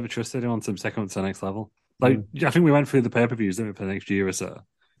stars. They never trusted anyone to take them to the next level. I think we went through the pay-per-views, didn't we, for the next year or so?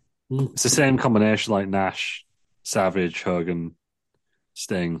 It's the same combination like Nash, Savage, Hogan,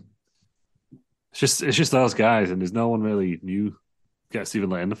 Sting. It's just those guys, and there's no one really new gets even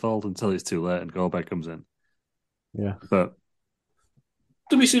let in the fold until it's too late and Goldberg comes in. Yeah, but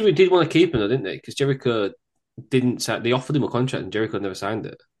WCW did want to keep him, though, didn't they? Because Jericho didn't. They offered him a contract, and Jericho never signed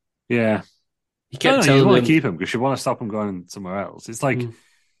it. Yeah, he kept telling you want to keep him because you want to stop him going somewhere else. It's like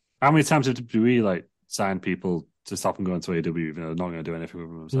how many times have WWE signed people to stop them going to AEW, even though they're not going to do anything with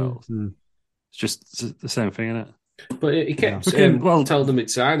them themselves? It's just the same thing, isn't it? But he kept telling them he'd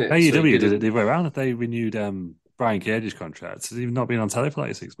sign it. AEW did it the other way around. If they renewed Brian Cage's contract, he's even not been on telly for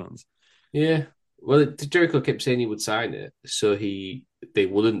like 6 months. Yeah. Well, Jericho kept saying he would sign it, so they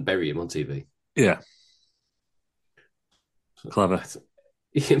wouldn't bury him on TV. Yeah. Clever.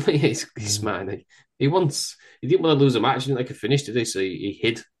 He's smart. He didn't want to lose a match. He didn't like a finish, did he? So he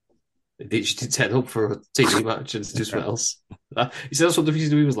hid. He just didn't turn up for a TV match and do something else. He said that's what the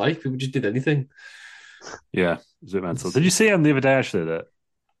WCW was like. People just did anything. Yeah, it was a bit mental. Did you see him the other day, actually, that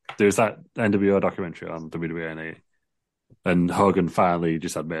there was that NWO documentary on WWE, and Hogan finally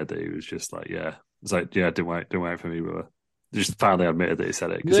just admitted that he was just like, it's like, didn't wait for me, brother. Just finally admitted that he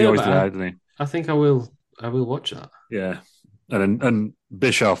said it because he always denied, didn't he? I think I will watch that. Yeah, and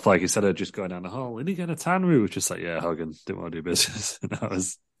Bischoff, like he said, just going down the hall, did he get a tan room? Was just like, Hogan didn't want to do business, and that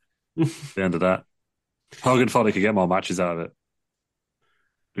was the end of that. Hogan thought he could get more matches out of it.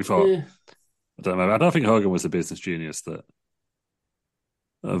 We thought, I don't know. I don't think Hogan was the business genius that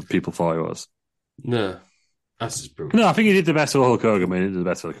people thought he was. No, that's just brutal. No, I think he did the best for Hulk Hogan. He did the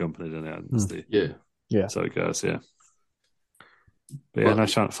best for the company, didn't he? Yeah. So it goes, yeah. But I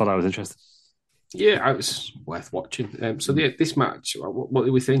thought that was interesting. Yeah, it was worth watching. So this match, what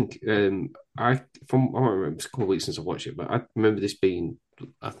do we think? I remember it's a couple of weeks since I watched it, but I remember this being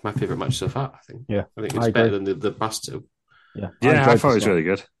my favourite match so far. I think. Yeah, I think it's better than the past two. Yeah, I thought it was really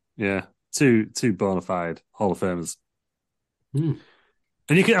good. Yeah, two bona fide Hall of Famers. And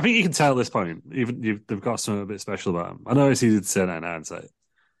I think you can tell at this point, even they've got something a bit special about them. I know it's easy to say that in hindsight,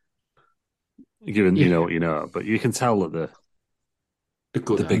 given you know what you know, but you can tell that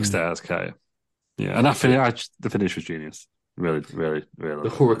the big stars care. Yeah, and the finish was genius. Really, really, really.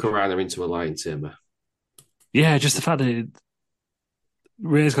 The Hurricanrana into a lion tamer. Yeah, just the fact that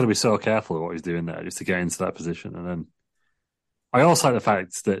Ray's got to be so careful of what he's doing there just to get into that position. And then I also like the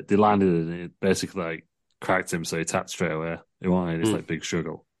fact that they landed and it basically cracked him, so he tapped straight away. It wasn't this big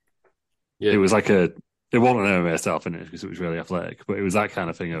struggle. Yeah. It was like it wasn't an MMA style finish because it was really athletic, but it was that kind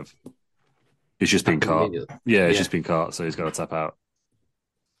of thing of he's just been caught. Yeah, he's just been caught, so he's got to tap out.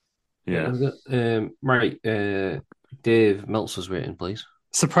 Yeah. Right. Dave Meltzer's rating, please.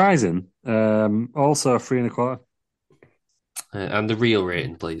 Surprising. Also 3 1/4. And the real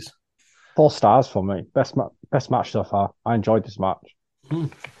rating, please. 4 stars for me. Best match so far. I enjoyed this match.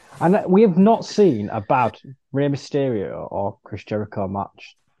 And we have not seen a bad Rey Mysterio or Chris Jericho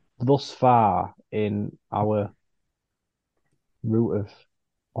match thus far in our road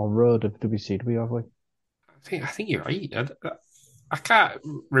of WCW, have we? I think you're right. I can't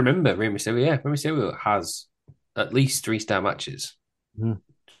remember Rey Mysterio. Yeah, Rey Mysterio has at least 3-star matches.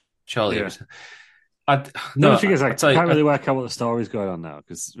 Surely. Yeah. No, the thing is, I tell you, can't really work out what the story's going on now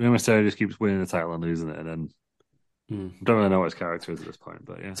because Rey Mysterio just keeps winning the title and losing it, and then I don't really know what his character is at this point.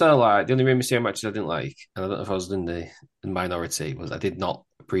 But yeah, so like the only Rey Mysterio matches I didn't like, and I don't know if I was in the minority, was I did not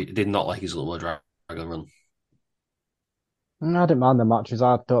like his Ultimo Dragon run. I didn't mind the matches.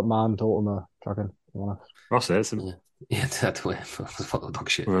 I don't mind Ultimo Dragon. Ross is. Yeah, that way. I thought they were dog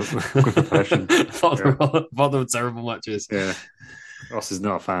shit. Good profession. I thought they were terrible matches. Yeah, Ross is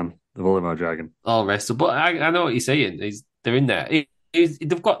not a fan of Ultimo Dragon. All rested, but I know what you're saying. They're in there.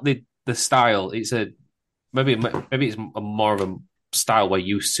 They've got the style. It's maybe it's a more of a style we're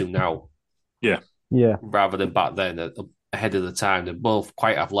used to now. Yeah. Rather than back then, ahead of the time. They're both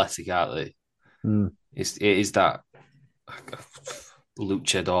quite athletic, aren't they? It is that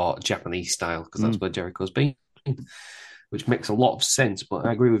luchador Japanese style because that's where Jericho's been, which makes a lot of sense. But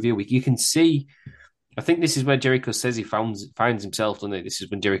I agree with you. You can see. I think this is where Jericho says he finds himself, doesn't he? This is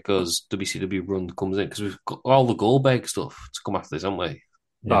when Jericho's WCW run comes in because we've got all the Goldberg stuff to come after this, haven't we?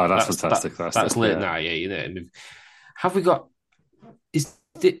 Yeah. Oh, that's fantastic. That's late now, you know. Have we got?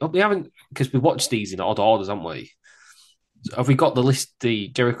 We haven't because we watched these in odd orders, haven't we? Have we got the list? The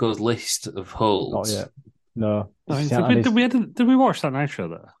Jericho's list of holds? Oh yeah. No. Did we watch that Nitro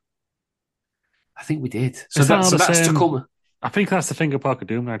there? I think we did. So that's to come. I think that's the Finger Poker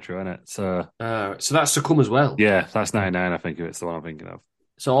Doom Nitro, isn't it? So that's to come as well. Yeah, that's 99. I think it's the one I'm thinking of.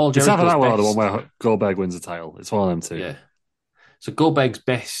 So all Jericho's it's either that one or the one where Goldberg wins the title. It's one of them two. Yeah. So Jericho's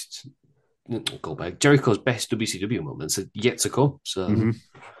best WCW moments are yet to come. So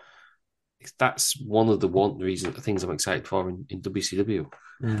that's one of the things I'm excited for in WCW.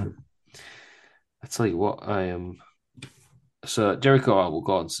 Yeah. I tell you what, I am. So Jericho, will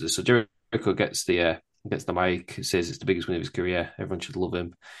go on. So Jericho gets the mic. Says it's the biggest win of his career. Everyone should love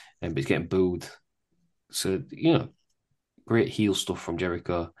him, but he's getting booed. So great heel stuff from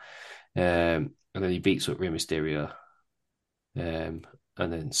Jericho, and then he beats up Rey Mysterio, and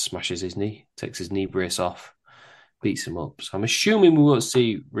then smashes his knee, takes his knee brace off, beats him up. So I'm assuming we won't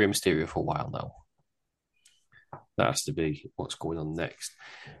see Rey Mysterio for a while now. That has to be what's going on next.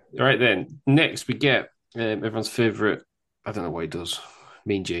 All right, then. Next, we get everyone's favourite. I don't know what he does.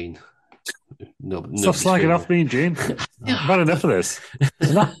 Mean Gene. Stop slagging off Mean Gene. I've had enough of this.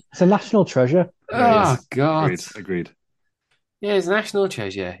 It's a national treasure. Oh, God. Agreed. Yeah, it's a national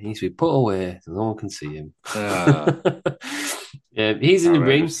treasure. He needs to be put away so no one can see him. He's in the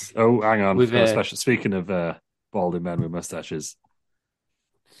ring. Oh, hang on. Speaking of balding men with mustaches.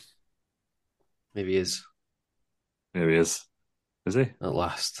 Maybe he is. There he is. Is he? At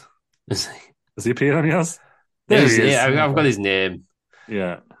last. Is he? Has he appeared on yours? There he is. Yeah, I've got his name.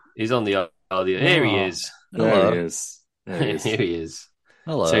 Yeah. He's on the audio. Here he is. There he is. Here he is.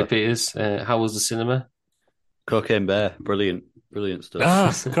 Hello. So, Peters, how was the cinema? Cocaine Bear. Brilliant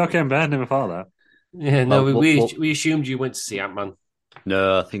stuff. Cocaine Bear. Never thought of that. Yeah, no, we assumed you went to see Ant-Man.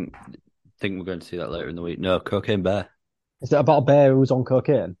 No, I think we're going to see that later in the week. No, Cocaine Bear. Is it about a bear who's on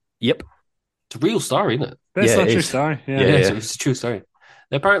cocaine? Yep. It's a real story, isn't it? It's a true story. Yeah, it's a true story.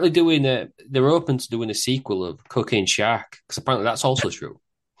 They're apparently they're open to doing a sequel of Cocaine Shark, because apparently that's also true.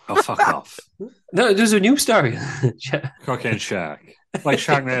 Oh, fuck off. No, there's a new story. Cocaine Shark. Like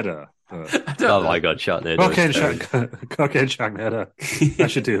Sharknado. Oh my God, Sharknado. Cocaine Sharknado. I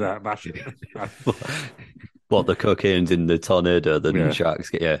should do that. Mash it. What, the cocaine's in the tornado, the sharks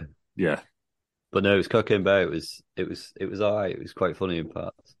get, yeah. Yeah. But no, it was Cocaine Bear. It was all right. It was quite funny in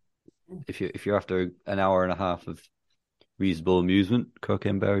parts. If you're after an hour and a half of reasonable amusement,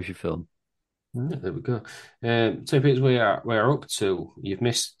 Cocaine Bear is your film. Yeah, there we go. So here's where we're up to. You've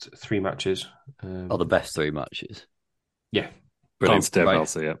missed 3 matches. The best 3 matches. Yeah. Brilliant step, right.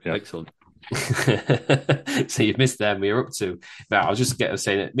 Also, yeah. Excellent. So you've missed them. We're up to. Now, I was just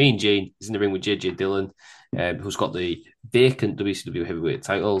saying that Mean Gene is in the ring with JJ Dillon, who's got the vacant WCW heavyweight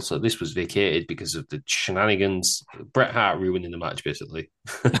title. So this was vacated because of the shenanigans. Bret Hart ruining the match, basically.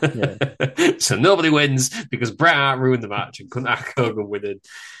 So nobody wins because Bret Hart ruined the match and couldn't have Hogan winning.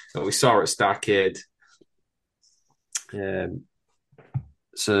 So we saw at Starrcade.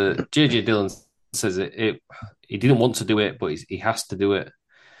 So JJ Dillon says he didn't want to do it, but he has to do it.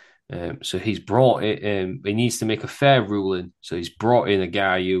 So he's brought it. He needs to make a fair ruling. So he's brought in a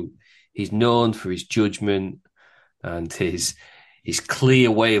guy who he's known for his judgment and his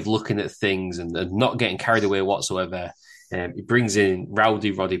clear way of looking at things and not getting carried away whatsoever. He brings in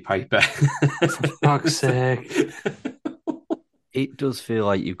Rowdy Roddy Piper. For fuck's sake. It does feel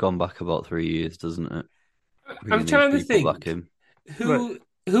like you've gone back about 3 years, doesn't it? I'm trying to think. Who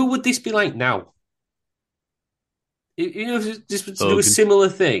would this be like now? If this was to do a similar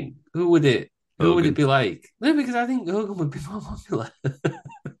thing, who would it be like? No, because I think Hogan would be more popular.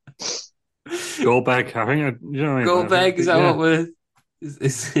 Goldberg, I think. You know what I mean? Goldberg, is that what we're...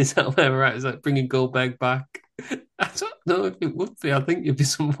 Is that where we're at? Is that bringing Goldberg back? I don't know if it would be. I think it'd be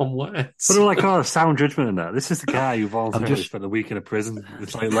someone worse. But like, sound judgment in that. This is the guy who voluntarily spent a week in a prison.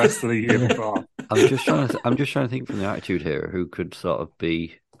 It's like less than a year before. I'm just trying to think from the Attitude Era who could sort of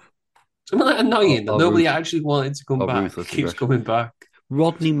be something like annoying that nobody actually wanted to come back. Keeps coming back.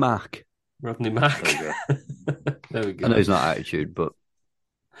 Rodney Mack. There we go. I know he's not Attitude, but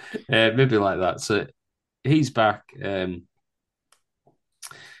maybe like that. So he's back.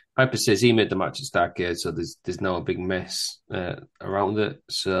 Piper says he made the match at Starrcade, so there's now a big mess around it.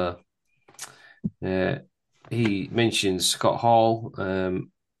 So he mentions Scott Hall and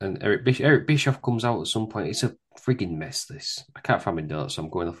Eric Bischoff. Eric Bischoff comes out at some point. It's a frigging mess, this. I can't find my notes, so I'm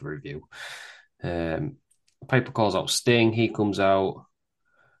going off a review. Piper calls out Sting. He comes out.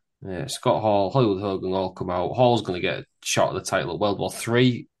 Scott Hall, Hollywood Hogan all come out. Hall's going to get a shot at the title at World War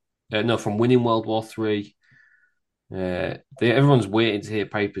III. From winning World War III. Everyone's waiting to hear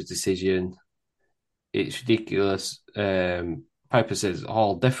Piper's decision. It's ridiculous. Piper says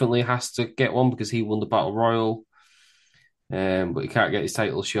Hall definitely has to get one because he won the Battle Royal, but he can't get his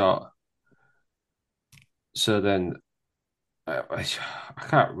title shot. So then, I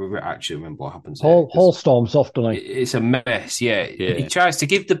can't actually remember what happens. Hall storms off, doesn't he? It's a mess. Yeah, he tries to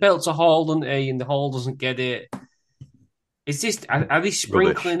give the belt to Hall, doesn't he? And the Hall doesn't get it. Is this? Are they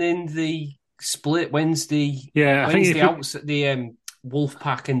sprinkling in the split Wednesday? Yeah, I think the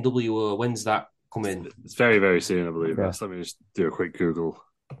Wolfpack NWO. When's that coming? It's very, very soon, I believe. Yeah. Let me just do a quick Google.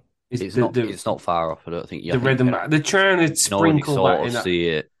 It's not far off. I don't think. They're trying to sprinkle that in. See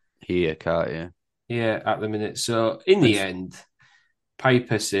it here, can't you? Yeah, at the minute. So in the end,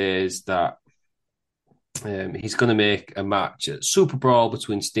 Piper says that he's going to make a match at Super Brawl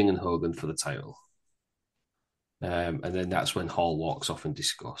between Sting and Hogan for the title. And then that's when Hall walks off in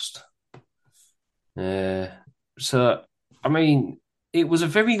disgust. So, I mean, it was a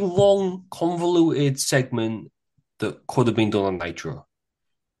very long, convoluted segment that could have been done on Nitro.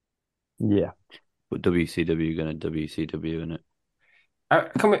 Yeah. But WCW going to WCW, in it?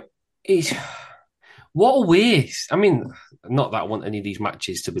 What a waste. I mean, not that I want any of these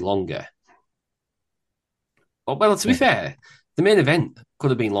matches to be longer. Well, to be fair, the main event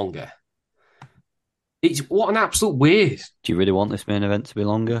could have been longer. What an absolute waste. Do you really want this main event to be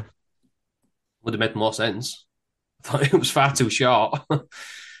longer? Would have made more sense. I thought it was far too short. What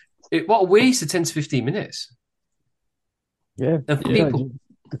a waste of 10 to 15 minutes. Yeah. They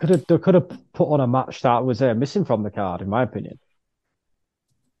could have put on a match that was missing from the card, in my opinion.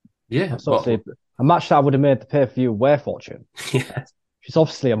 Yeah. A match that would have made the pay-per-view wear fortune. Yeah. It's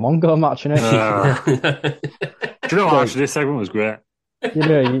obviously a Mongo match, isn't it? Do you know what? Actually, this segment was great. You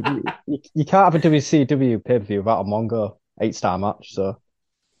know, you can't have a WCW pay-per-view without a Mongo 8-star match. So,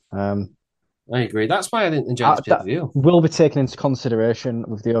 I agree. That's why I didn't enjoy this pay-per-view. Will be taken into consideration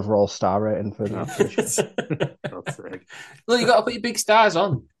with the overall star rating for the Look, you got to put your big stars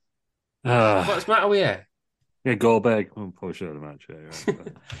on. What's the matter with you? Yeah, Goldberg. I'm probably sure of the match. Yeah,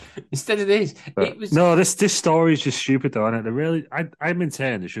 right. Instead of this, no. This story is just stupid, though, isn't it? I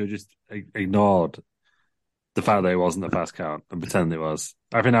maintain they should have just ignored the fact that it wasn't a fast count and pretend it was.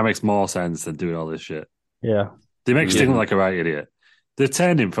 I think that makes more sense than doing all this shit. Yeah, they make Sting look like a right idiot. They've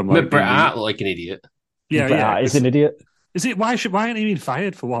turned him from like Bret Hart look like an idiot. Yeah, he's an idiot. Is it? Why ain't he been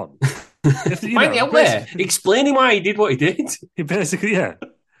fired for one? Why ain't he out there explaining why he did what he did?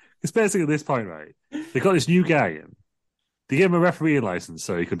 It's basically at this point, right? They got this new guy in. They gave him a refereeing license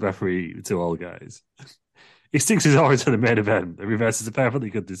so he could referee to all guys. He sticks his arm to the main event and reverses a perfectly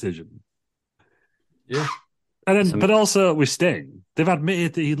good decision. Yeah. And then, but also with Sting, they've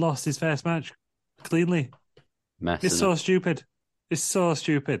admitted that he lost his first match cleanly. It's so stupid. It's so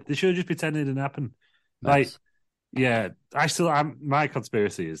stupid. They should have just pretended it didn't happen. Mess. My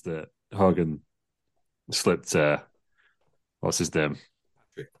conspiracy is that Hogan slipped, what's his name?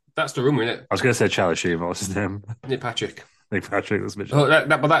 That's the rumour, isn't it? I was going to say Charlie Sheen. What's his name? Nick Patrick. Nick Patrick. That's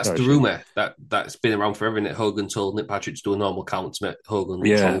the rumour. That's been around forever, isn't it? Hogan told Nick Patrick to do a normal count to make Hogan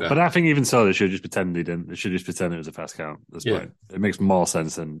look stronger. But I think even so, they should just pretend they didn't. They should just pretend it was a fast count at this point. It makes more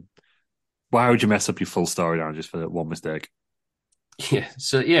sense than why would you mess up your full story down just for that one mistake? Yeah.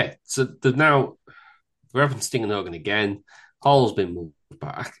 So they're now we're having Sting and Hogan again. Hall's been moved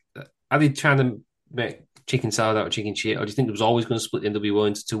back. Are they trying to make chicken salad out of chicken shit, or do you think there was always going to split the NWO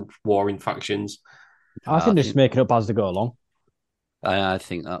into two warring factions? I think they're just making it up as they go along. I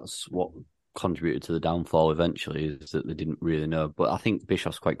think that's what contributed to the downfall eventually, is that they didn't really know. But I think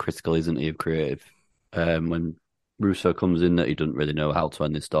Bischoff's quite critical, isn't he, of creative? When Russo comes in, that he doesn't really know how to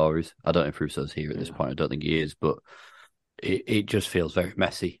end his stories. I don't know if Russo's here at this point. I don't think he is, but it just feels very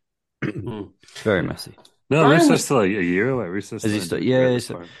messy. Very messy. No, Russo's still a year away. Russo's Is he still? Yeah.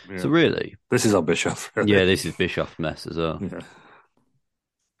 So really, this is on Bischoff. Really. Yeah, this is Bischoff's mess as well. Yeah.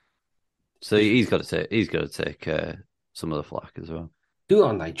 So he's got to take some of the flack as well. Do it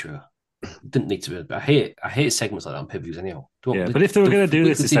on Nitro. Didn't need to be. I hate segments like that on pay-per-views anyhow. But if they were going to do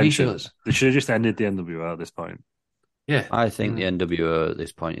this extension, they should have just ended the NWO at this point. Yeah, I think the NWO at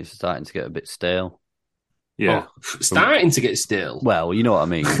this point is starting to get a bit stale. Yeah, starting to get stale. Well, you know what I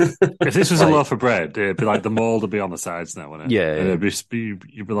mean. If this was a loaf of bread, it'd be like the mold would be on the sides now, wouldn't it? Yeah, and it'd be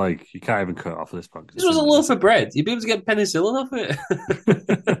you'd be like, you can't even cut off this point. This was a loaf of bread. You'd be able to get penicillin off it.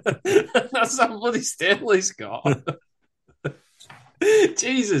 That's how bloody stale he's got.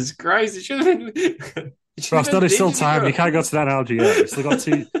 Jesus Christ! It should have been. Ross, no, there's still time. You can't go to that analogy yet. We've still got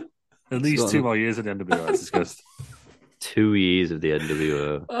at least 2 more years of the NWO. It's discussed. 2 years of the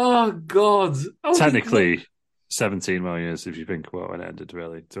NWO. Oh God! Technically, 17 more years if you think when it ended.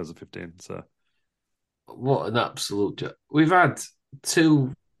 Really, 2015. So, what an absolute joke! We've had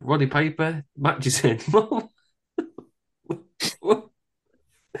 2 Roddy Piper matches in.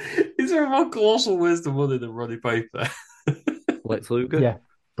 Is there a more colossal waste of money than Roddy Piper? Lex Luger? Yeah.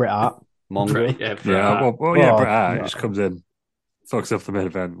 Bret Hart. Mongo? Bret Hart. Bret Hart just comes in, fucks up the main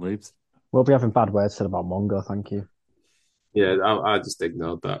event, and leaves. We'll be having bad words said about Mongo, thank you. Yeah, I just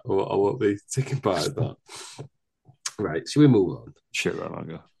ignored that. I won't be taking part in that. Right, should we move on? Shit, that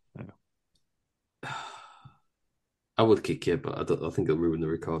Mongo. Yeah. I would kick you, but I think it'll ruin the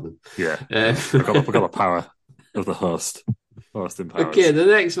recording. Yeah. We've got the power of the host. Okay, the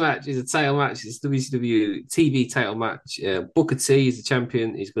next match is a title match. It's WCW TV title match. Booker T is the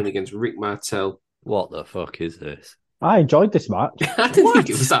champion. He's going against Rick Martel. What the fuck is this? I enjoyed this match. I didn't think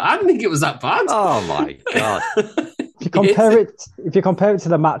it was that bad. Oh my God! If you compare it to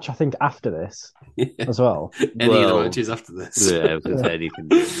the match, I think after this as well. Any of the matches after this. Yeah,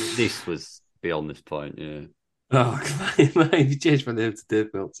 this was beyond this point. Yeah. Oh, man, you changed my name to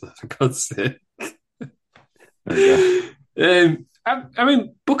Dave Meltzer, for God's sake. I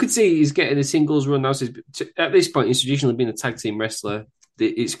mean, Booker T is getting a singles run now. So at this point, he's traditionally been a tag team wrestler.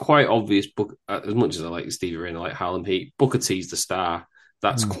 It's quite obvious, as much as I like Stevie Ray and I like Harlem Heat, Booker T's the star.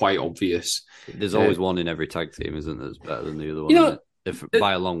 That's quite obvious. There's always one in every tag team, isn't there? That's better than the other one.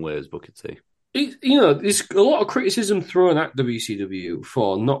 By a long way, is Booker T. There's a lot of criticism thrown at WCW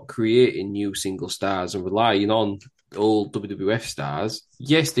for not creating new single stars and relying on old WWF stars.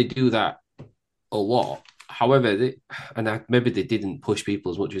 Yes, they do that a lot. However, maybe they didn't push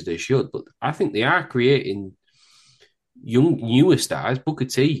people as much as they should, but I think they are creating newer stars. Booker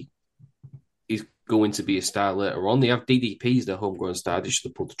T is going to be a star later on. They have DDP as their homegrown star. They should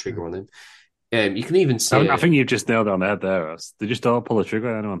have pulled the trigger on him. You can even say... I think you've just nailed it on the head there, Ross. They just don't pull the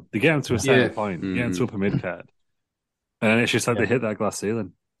trigger on anyone. They get them to a certain point, get them to up a mid-card, and then it's just like they hit that glass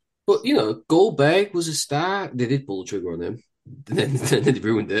ceiling. But, Goldberg was a star. They did pull the trigger on him. Then they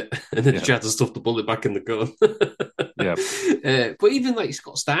ruined it, and then they tried to stuff the bullet back in the gun. But even like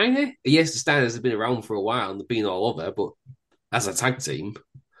Scott Steiner, yes, the Steiners have been around for a while and they've been all over, but as a tag team,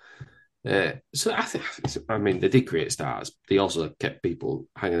 so I mean, they did create stars. They also kept people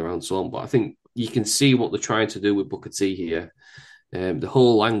hanging around so on. But I think you can see what they're trying to do with Booker T here. The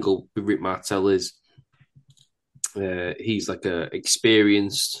whole angle with Rick Martel is he's like a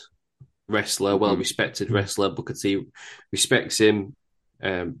experienced wrestler, well-respected wrestler. Booker T respects him.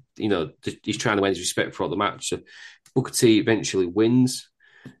 He's trying to win his respect for all the match. So Booker T eventually wins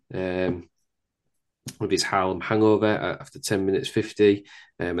with his Harlem Hangover after 10 minutes 50.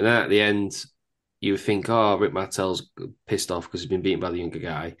 And then at the end, you would think, Rick Martel's pissed off because he's been beaten by the younger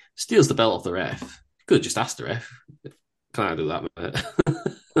guy. Steals the belt off the ref. Could have just asked the ref. Can I do that, mate?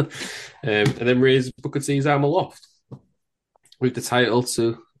 And then raise Booker T's arm aloft with the title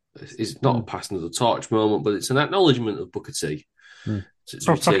to... It's not a passing of the torch moment, but it's an acknowledgement of Booker T.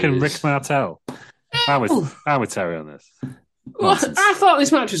 So fucking Rick Martel. I'm with Terry on this. Well, I thought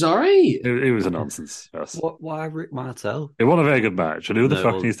this match was all right. It was a nonsense. Yes. Why Rick Martel? It wasn't a very good match. And who the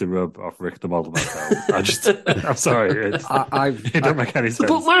fuck needs to rub off Rick the Model Martel? I'm sorry. It don't make any sense.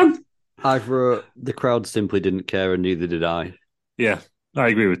 But man, I've wrote the crowd simply didn't care, and neither did I. Yeah, I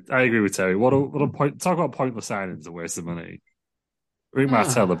agree with Terry. What a point! Talk about pointless signings and waste of money. Rick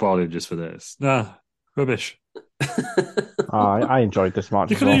Martel, the ball in just for this. Nah, rubbish. I enjoyed this match.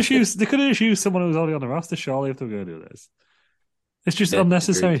 They could have just used someone who was already on the roster, surely, if they were going to do this. It's just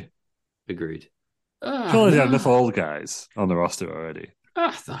unnecessary. Agreed. Surely they had enough old guys on the roster already.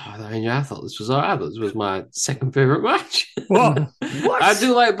 I thought this was all right. This was my second favourite match. What? I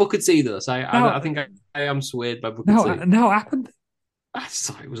do like Booker T, though, so I think I am swayed by Booker T. No, what happened? I just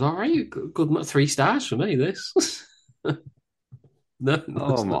thought it was all right. Good 3 stars for me, this. No,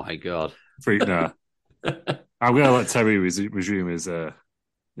 Oh my god! Freak now. I'm going to let Terry resume his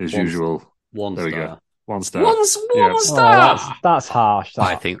usual. One there we star. go. 1 star. One Yeah. star. Oh, that's harsh.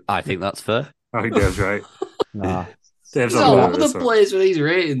 I think that's fair. I think Dave's right. Nah. Dave's He's on all board over with the this place with these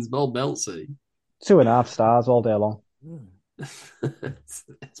ratings, Mel Meltsy. 2.5 stars all day long.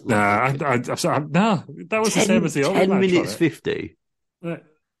 Nah, I'm sorry. No, that was the same as the opening 10 match. minutes 50. Right.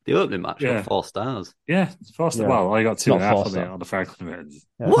 The opening match got 4 stars. Yeah, first Yeah. Well, I got It's not 2.5 4 on the Franklin ratings.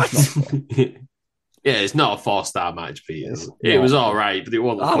 Yeah, What? it's not- Yeah, it's not a 4-star match, Peter. It's It not. was all right, but it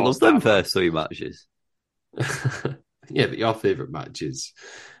wasn't a I love 4-star them match. first 3 matches. Yeah, but your favourite matches.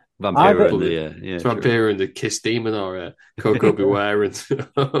 Vampiro bet- and the true. Vampiro and the Kiss Demon or Coco Beware and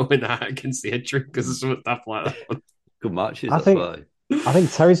Owen Hart against the Entry because of some stuff like that. Good matches. I That's think- why. I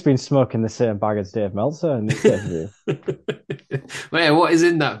think Terry's been smoking the same bag as Dave Meltzer in this interview. Wait, what is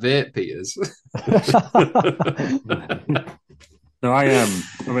in that vape, Peters? No, I am.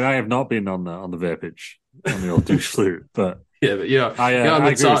 I have not been on the vapage on the old douche flute, but Yeah, but you're I agree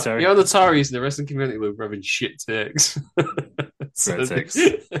with Terry. you're on the Tories in the wrestling community, Luke, for having shit takes. Great takes.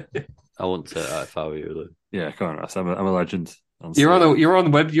 I wouldn't say that if I were you, Lou. Yeah, come on, Russ. I'm a legend. You're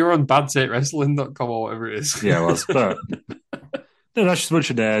on badtakewrestling.com or whatever it is. Yeah, I was, but no, that's just a bunch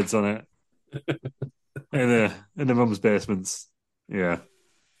of nerds on it in the mum's basements. Yeah,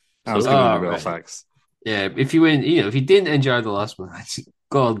 I was giving you the real facts. Yeah, if you didn't enjoy the last match,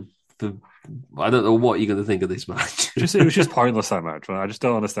 God, I don't know what you're going to think of this match. It was just pointless, that match. I just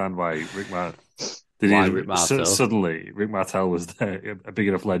don't understand why Rick Martel. Suddenly Rick Martel was there, a big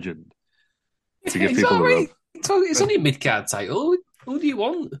enough legend to give people the rub. It's only a mid-card title. Who do you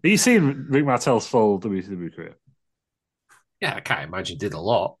want? Have you seen Rick Martel's full WCW career? Yeah, I can't imagine did a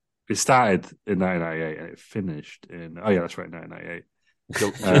lot. It started in 1998 and it finished in... Oh, yeah, that's right, 1998.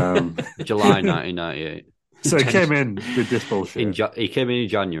 July 1998. So he came in with this bullshit. He came in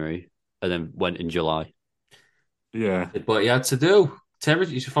January and then went in July. Yeah. But he had to do.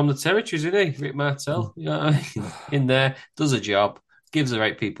 He's from the territories, isn't he? Rick Martel. You know what I mean? In there, does a job, gives the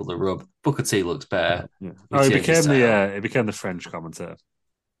right people the rub. Booker T looks better. Yeah. He became the French commentator.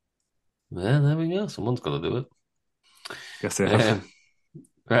 Well, there we go. Someone's got to do it. Guess they have.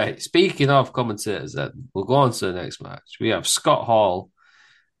 Right. Speaking of commentators, then we'll go on to the next match. We have Scott Hall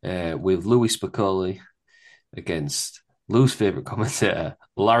with Louis Spicolli against Lou's favorite commentator,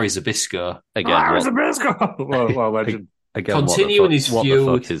 Larry Zbyszko. Larry Zbyszko! Well, legend. Again, continuing his feud.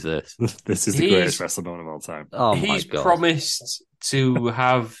 What the fuck is this? This is the greatest wrestling moment of all time. Oh He's my God. promised to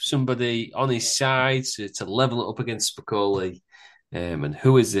have somebody on his side to level it up against Spicolli. And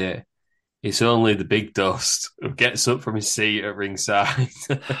who is it? It's only the Big Dust who gets up from his seat at ringside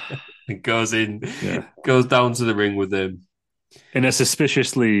and goes down to the ring with him. In a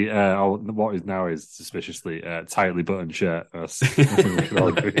suspiciously, what is now is suspiciously tightly buttoned shirt. That's true.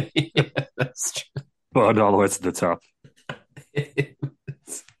 Buttoned all the way to the top.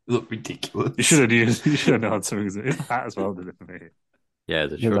 Look ridiculous. You should have known something. His hat as well, did it for me? Yeah,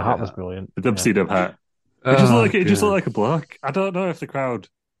 the hat was brilliant. The WCW hat. It just looked like a bloke. I don't know if the crowd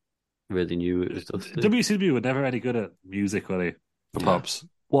really knew it was Dusty. WCW were never any good at music, were they? For pops.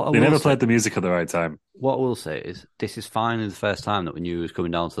 They never played the music at the right time. What I will say is, this is finally the first time that we knew he was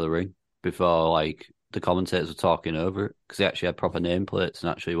coming down to the ring before, the commentators were talking over it, because they actually had proper nameplates and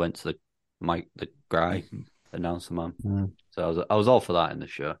actually went to the mic, the guy, announcer man. So I was all for that in the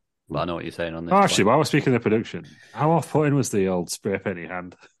show. But I know what you're saying on this. Actually, while we're speaking of production, how off-putting was the old spray painty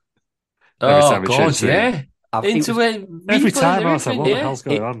hand? Oh, God, yeah. Every time I was like, what the hell's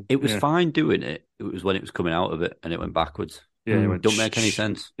going on? It was fine doing it. It was when it was coming out of it and it went backwards. Yeah, it went don't make any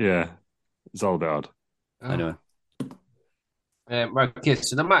sense. Yeah, it's all bad. Anyway. Right, okay,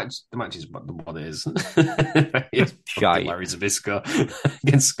 so the match is what it is. It's Larry Zbyszko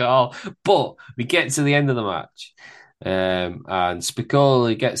against Skull. But we get to the end of the match, and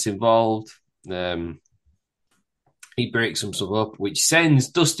Spicolli gets involved. He breaks himself up, which sends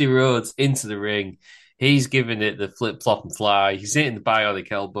Dusty Rhodes into the ring. He's giving it the flip, flop, and fly. He's hitting the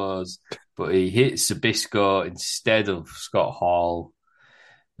bionic elbows, but he hits Zbyszko instead of Scott Hall.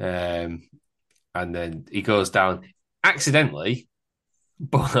 And then he goes down accidentally,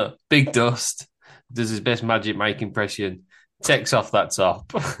 but Big Dust does his best Magic Mike impression, takes off that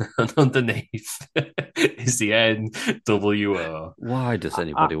top, and underneath is the NWO. Why does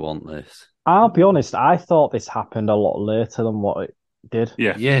anybody want this? I'll be honest, I thought this happened a lot later than what it did.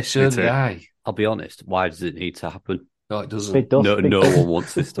 Yeah, so did I. I'll be honest, why does it need to happen? No, it doesn't. Big Dust, no one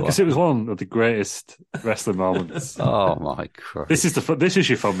wants this to happen. Because it was one of the greatest wrestling moments. Oh my Christ! This is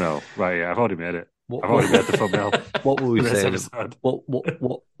your thumbnail, right? Yeah, I've already made it. I've already made the thumbnail. What were we saying?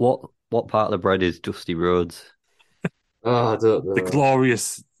 What part of the bread is Dusty Rhodes? Oh, I don't know. The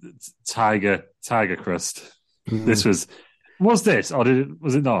glorious Tiger Crust. This was this, or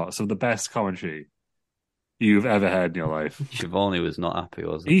was it not? Some of the best commentary you've ever heard in your life. Shivani was not happy,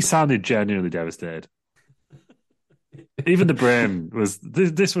 was he? He sounded genuinely devastated. Even the brain was.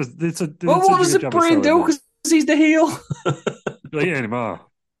 This was. What does the brain do? Because he's the heel. Like, yeah, anymore.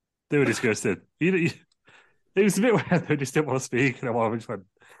 They were disgusted. It was a bit weird. They just didn't want to speak, and I just went,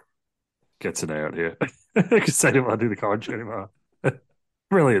 "Get to out here." Because I didn't want to do the commentary anymore.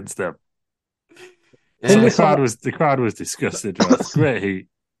 Brilliant stuff. So the crowd was disgusted. Great heat.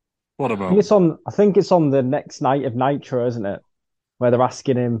 What a moment. I think it's on the next night of Nitro, isn't it? Where they're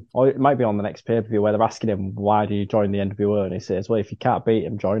asking him, or it might be on the next pay-per-view, where they're asking him, why do you join the NWO? And he says, well, if you can't beat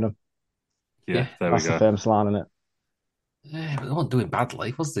him, join him. Yeah, there that's we go. The famous line, isn't it? Yeah, but they weren't doing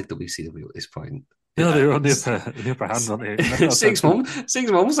badly. Was the WCW at this point? No, they were on the upper hand on it. 6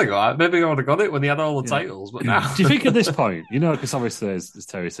 months ago, maybe I would have got it when they had all the titles, but now. Do you think at this point, because obviously, as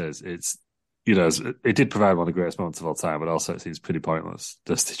Terry says, it's, it did provide one of the greatest moments of all time, but also it seems pretty pointless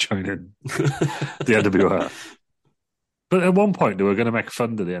just to join in the NWO. But at one point, they were going to make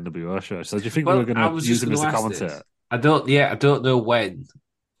fun of the NWO show. So do you think they were going to use him as a commentator? I don't know when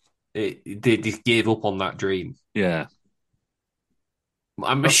they gave up on that dream. Yeah.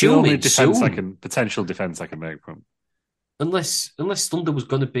 I'm assuming potential defense I can make from. Unless Thunder was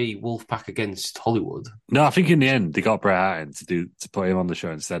going to be Wolfpack against Hollywood. No, I think in the end they got Bret Hart in to put him on the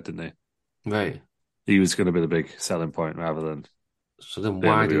show instead, didn't they? Right. He was going to be the big selling point rather than. So then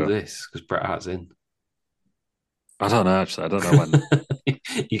why do this? Because Bret Hart's in. I don't know. Actually, I don't know when.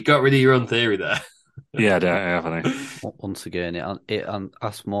 You got rid of your own theory there. Yeah, I haven't. Once again, it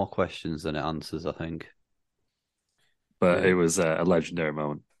asks more questions than it answers, I think. But it was a legendary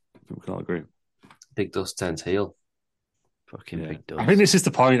moment. We can all agree. Big Dust turns heel. Fucking Big Dust. I think this is the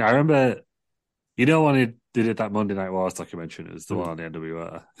point. I remember, when he did that Monday Night Wars documentary, it was the one on the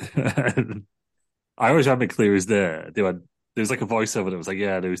NWO. I always remember it clear as day. There was like a voiceover that was like,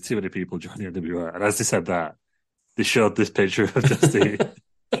 yeah, there was too many people joining the NWO. And as they said that, they showed this picture of Dusty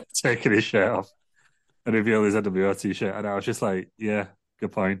taking his shirt off and revealed his NWO t-shirt. And I was just like, yeah,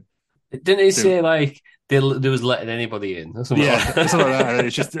 good point. Didn't he say like they was letting anybody in? Or something like that? Something like that.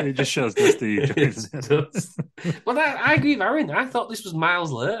 It just shows Dusty. Well, I agree with Aaron. I thought this was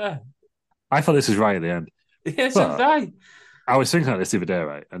miles later. I thought this was right at the end. Yes, I was thinking about this the other day,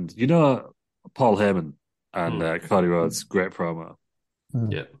 right? And Paul Heyman and Cody Rhodes, great promo.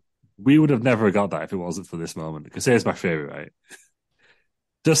 Yeah. We would have never got that if it wasn't for this moment. Because here's my theory, right?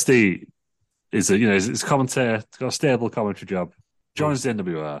 Dusty is he's a commentator, he's got a stable commentary job, joins the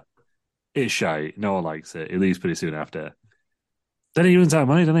NWO. It's shy. No one likes it. He leaves pretty soon after. Then he runs out of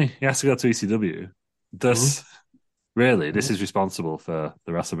money, doesn't he? He has to go to ECW. Thus, really, this is responsible for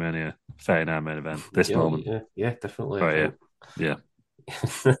the WrestleMania 39 main event. This moment. Yeah, definitely. Right, yeah.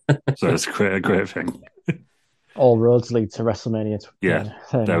 So it's a great thing. All roads lead to WrestleMania. Yeah.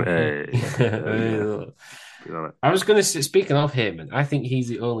 I was going to say, speaking of Heyman, I think he's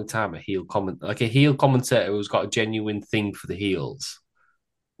the only time a heel commentator who's got a genuine thing for the heels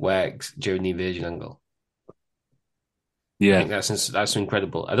works during the invasion angle. Yeah, I think that's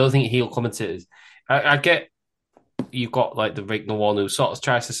incredible. I don't think heel commentators. I get you've got like the Rick one who sort of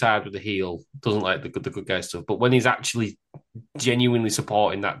tries to side with the heel, doesn't like the good guy stuff, but when he's actually genuinely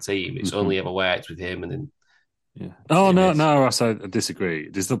supporting that team, it's only ever worked with him. And then, yeah. Oh no, Ross, I disagree.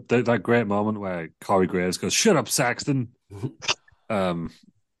 There's that great moment where Corey Graves goes, "Shut up, Saxton," on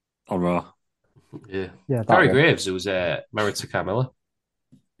Raw. Yeah. Corey Graves, who was married to Carmella.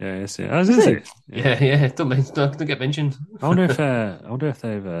 Yes, yeah. Oh, is it? Yeah. Don't get mentioned. I wonder if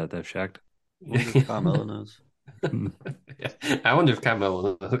they've shagged. I wonder if Carmella knows. I wonder if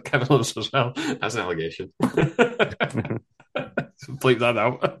Carmella knows as well. That's an allegation. Bleep that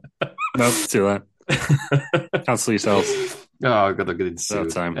out. Nope, too late. Cancel yourselves. Oh, God, I'm getting sued.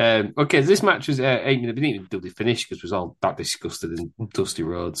 Time. Okay, this match was 8 minutes. We didn't even do the finish because it was all that disgusted in Dusty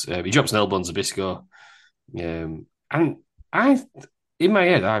Rhodes. He drops an elbow on Zbyszko. And in my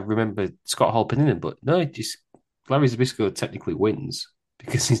head, I remember Scott Hall pinning him, but no, Larry Zbyszko technically wins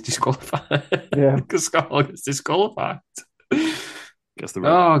because he's disqualified. Yeah. Because Scott Hall gets disqualified.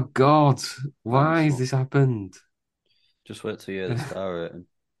 Oh, God. Why has this happened? Just wait till you hear the star rating.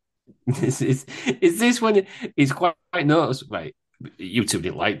 Is this when it's quite noticeable? Right, you two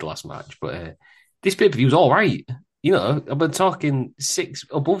didn't like the last match, but this pay-per-view was all right. I've been talking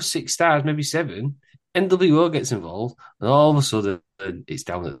above 6 stars, maybe 7. NWO gets involved, and all of a sudden it's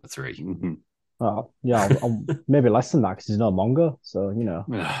down at 3. Mm-hmm. Oh, yeah, I'll maybe less than that because there's no manga, so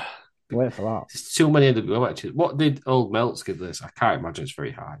wait for that. There's too many NWO matches. What did Old Melts give this? I can't imagine it's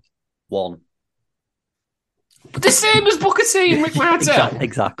very high. 1. But the same as Booker T and Rick Martel.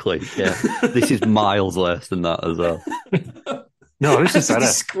 Exactly. Yeah, this is miles less than that as well. No, this is better.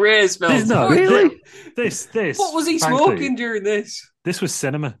 Disgrace, Mel. No, really? This. What was he frankly, smoking during this? This was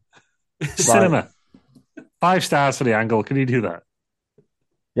cinema. Cinema. 5 stars for the angle. Can you do that?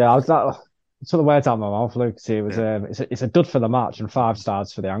 Yeah, I was like, took the words out of my mouth, Luke. See, it was it's a dud for the match and 5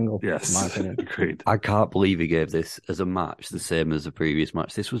 stars for the angle. Yes, in my opinion. Agreed. I can't believe he gave this as a match the same as the previous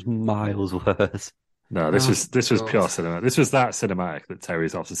match. This was miles worse. No, this was pure cinema. This was that cinematic that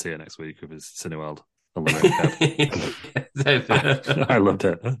Terry's off to see it next week with his Cineworld. I loved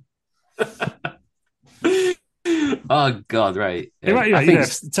it. Oh God, right.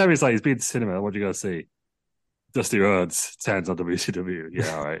 Terry's like, he's been to cinema. What do you go see? Dusty Rhodes turns on WCW.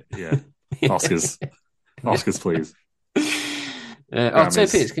 Yeah, all right. Yeah, Oscars, please. Terry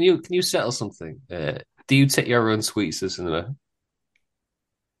Pitts, can you settle something? Do you take your own sweets to cinema?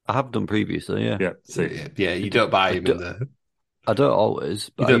 I have done previously. Yeah. Yeah. See. Yeah. You don't buy them in there. I don't always.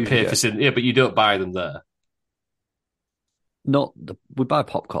 But you don't pay for cinema. Yeah, but you don't buy them there. We buy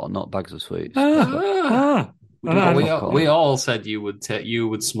popcorn, not bags of sweets. We all said you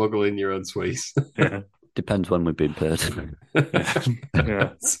would smuggle in your own sweets. Yeah. Depends when we've been paid. Yeah.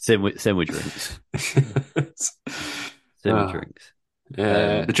 Same with drinks. Same with drinks.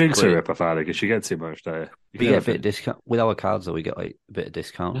 The drinks are a rip off out because you get too much, don't you? We get a bit of discount with our cards, though. We get like a bit of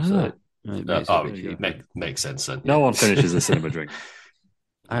discount. So it makes sense. Then. No one finishes a cinema drink.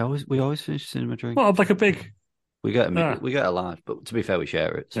 We always finish a cinema drink. Well, like a big. We get a large, but to be fair, we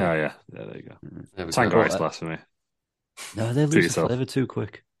share it. So. Yeah. There you go. Tango Ice blasphemy. No, they lose the flavour too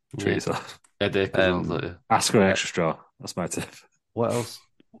quick. Treat yourself. Ask for an extra straw. That's my tip. What else?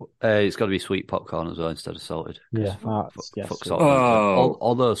 It's got to be sweet popcorn as well instead of salted. Yeah, fuck salted.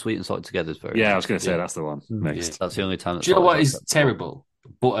 Although sweet and salted together is very. Yeah, I was going to say that's the one. Next, yeah, that's the only time. Do you know what is terrible?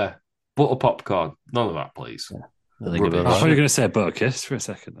 Butter popcorn. None of that, please. Yeah. I thought you were going to say butter kiss for a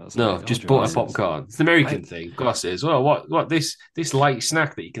second. Just butter popcorn. It's an American thing. Of course it is. Well, what this light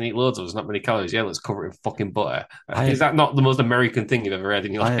snack that you can eat loads of is not many calories. Yeah, let's cover it in fucking butter. Is that not the most American thing you've ever had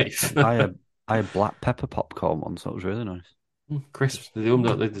in your life? I had black pepper popcorn once. That was really nice. Crisps. They do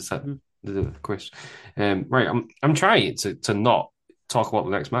them crisps. Right, I'm trying to not talk about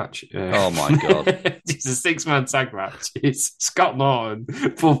the next match. Oh my God. It's a 6-man tag match. It's Scott Norton,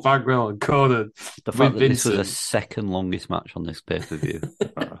 Bull Bagwell, and Conan. The fact that this was the second longest match on this pay-per-view.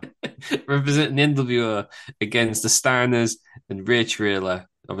 Representing the NWO against the Steiners and Ray Trailer.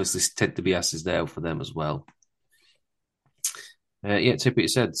 Obviously, Ted DiBiase is there for them as well. Tippy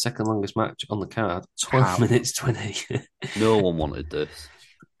said second longest match on the card, 12 minutes 20. No one wanted this.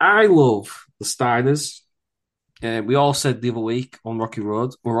 I love the Steiners. We all said the other week on Rocky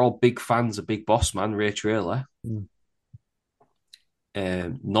Road, we're all big fans of Big Boss Man, Ray Trailer.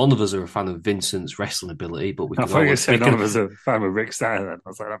 None of us are a fan of Vincent's wrestling ability, but I thought you were going to say none of us are a fan of Rick Steiner. I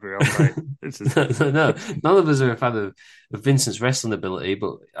was like, that'd be all right. No, none of us are a fan of Vincent's wrestling ability,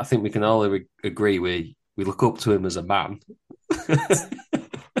 but I think we can all agree we look up to him as a man.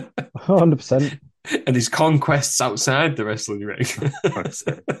 100%. And his conquests outside the wrestling ring.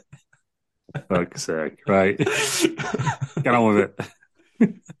 Fuck's sake. Right. Get on with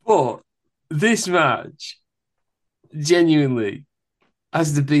it. But this match genuinely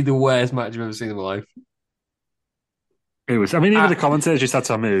has to be the worst match I've ever seen in my life. It was. I mean, even the commentators just had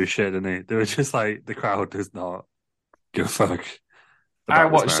to admit it was shit, didn't they? They were just like, the crowd does not give a fuck.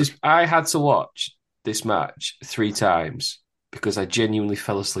 I had to watch this match 3 times because I genuinely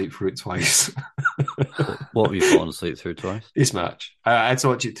fell asleep through it twice. What were you falling asleep through twice? This match. I had to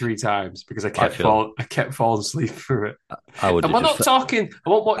watch it 3 times because I kept falling asleep through it. I'm not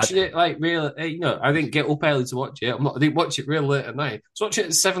watching it like real. I didn't get up early to watch it. I didn't watch it real late at night. I was watching it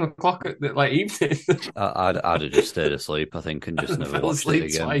at 7 o'clock at evening. I'd have just stayed asleep, I think, and just never watched it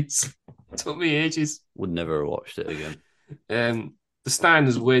again. Twice. It took me ages. Would never have watched it again. The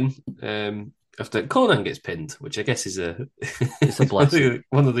Steiners win. After Conan gets pinned, which I guess is it's a blessing.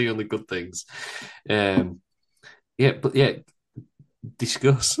 one of the only good things.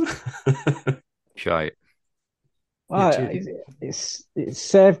 Discuss. Shite. Well, it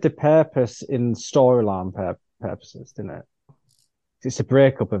served a purpose in storyline purposes, didn't it? It's a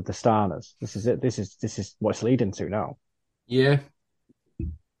breakup of the Steiners. This is it. This is what it's leading to now. Yeah,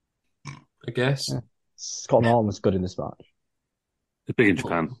 I guess. Yeah. Scott Norton was good in this match. It's big in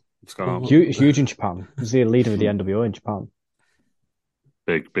Japan. Huge in Japan. He was the leader of the NWO in Japan.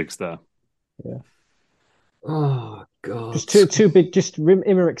 Big star. Yeah. Oh God. Just two big. Just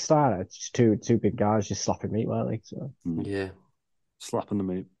Emmerich Steiner. Just two big guys just slapping meat, weren't they? So. Yeah. Slapping the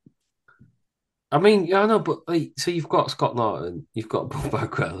meat. I mean, I know, but so you've got Scott Norton, you've got Bull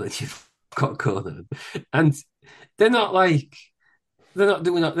Bagwell, and you've Scott Conan, and they're not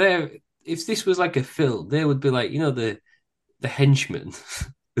doing that. If this was like a film, they would be like, the henchmen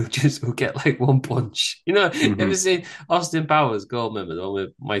who get like one punch. You ever seen Austin Powers Goldmember, the one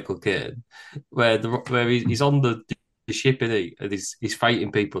with Michael Caine, where he's on the ship and he's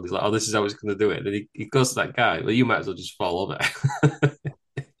fighting people. He's like, oh, this is how he's going to do it. And then he goes to that guy. Well, you might as well just fall over.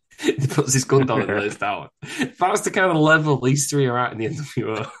 He puts his gun down and lays down. That's the kind of level these three are at in the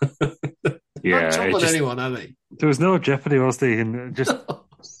NWO. Yeah, not troubling anyone, are they? There was no jeopardy, was there? And just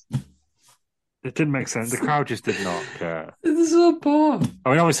it didn't make sense. The crowd just did not care. It's so poor. I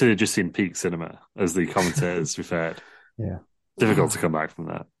mean, obviously they'd just seen peak cinema as the commentators referred. Yeah, difficult to come back from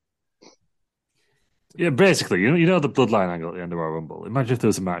that. Yeah, basically, you know the bloodline angle at the end of our Rumble. Imagine if there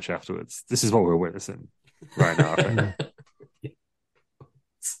was a match afterwards. This is what we're witnessing right now. I think.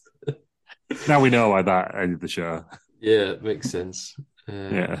 Now we know why that ended the show. Yeah, it makes sense.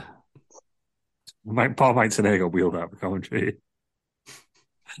 Yeah. Paul Mike Tenay got wheeled out for commentary.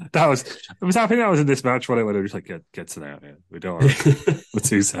 I think that was in this match when they were just like, get Tenay out here. We don't want to. We're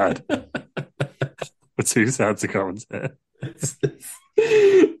too sad. We're too sad to commentate.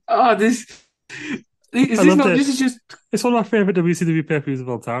 Oh, this is just... It's one of my favourite WCW pay-per-views of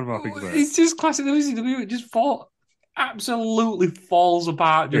all time. It's just classic WCW. It just absolutely falls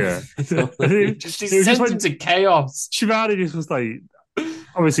apart. Yeah. It just descends into chaos. Shivani just was like,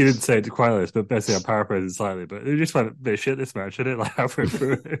 obviously he didn't say it to Quillis, but basically I'm paraphrasing slightly, but they just went a bit shit this match, didn't it? Like halfway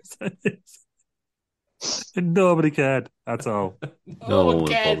through it. And nobody cared at all. No one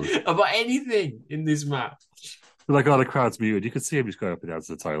cared about anything in this match. Like, the crowd's muted. You could see him just going up and down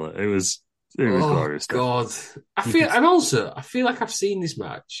to the toilet. It was glorious. God. I feel like I've seen this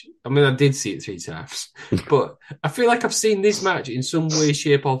match. I mean, I did see it 3 times, but I feel like I've seen this match in some way,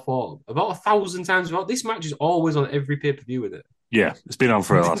 shape, or form about 1,000 times. This match is always on every pay-per-view with it. Yeah, it's been on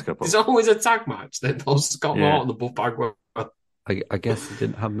for the last couple. There's always a tag match that involves Scott Norton and Buff Bagwell. I guess they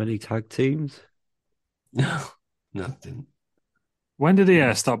didn't have many tag teams. No, it didn't. When did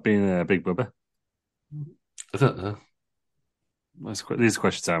he stop being Big Bubba? I don't know. These are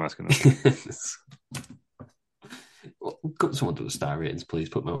questions I'm asking them. Could someone do the star ratings, please?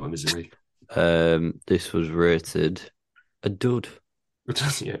 Put me out of my misery. This was rated a dud.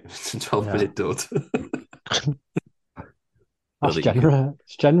 Yeah, it's a 12-minute dud. That's generous.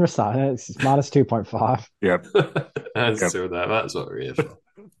 It's generous, that, isn't it? It's minus 2.5. Yep. That's what we're here for.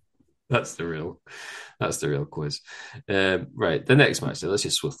 That's the real quiz. Right, the next match. Let's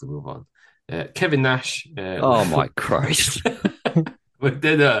just swiftly move on. Kevin Nash. Oh my Christ! But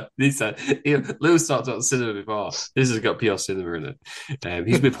then Lewis talked about cinema before. This has got pure cinema in it.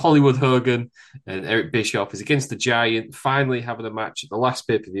 He's with Hollywood Hogan and Eric Bischoff. He's against the Giant. Finally having a match at the last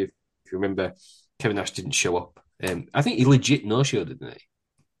pay-per-view. If you remember, Kevin Nash didn't show up. I think he legit no-showed, didn't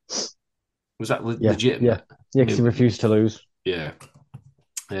he? Was that legit? Yeah, because he refused to lose. Yeah.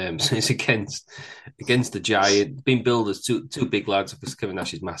 So it's against the Giant. Being billed as two big lads because Kevin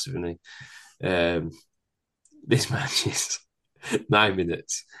Nash is massive, isn't he? This match is 9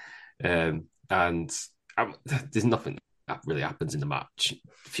 minutes, and there's nothing that really happens in the match.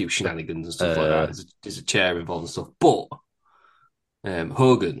 A few shenanigans and stuff like that. There's a chair involved and stuff. But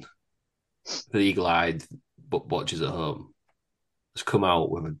Hogan, the eagle-eyed but watches at home, has come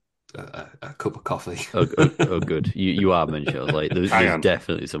out with a cup of coffee. Oh, good. You are mentioning. I was like, there's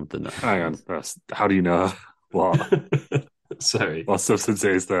definitely something there. Hang on. How do you know what? Sorry. What substance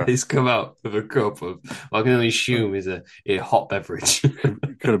is there? He's come out with a cup of what I can only assume is a hot beverage.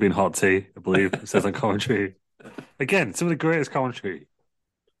 Could have been hot tea, I believe. It says on commentary. Again, some of the greatest commentary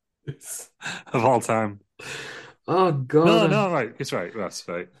of all time. Oh, God. No, right. It's right. That's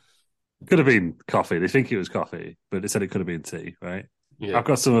right. Could have been coffee. They think it was coffee, but they said it could have been tea, right? Yeah. I've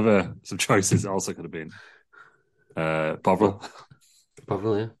got some choices. It also could have been Bovril.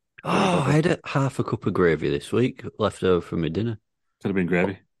 Bovril, yeah. Oh, I had half a cup of gravy this week left over from my dinner. Could have been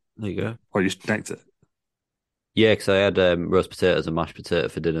gravy. There you go. Or you snacked it. Yeah, because I had roast potatoes and mashed potato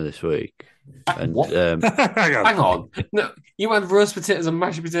for dinner this week. And what? Hang on. No, you had roast potatoes and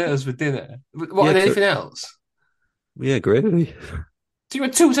mashed potatoes for dinner. What, and anything else? Yeah, gravy. So you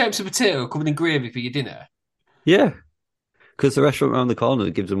had 2 types of potato covered in gravy for your dinner? Yeah. Because the restaurant around the corner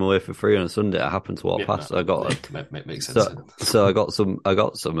that gives them away for free on a Sunday, I happened to walk past. So I got makes sense. So I got some,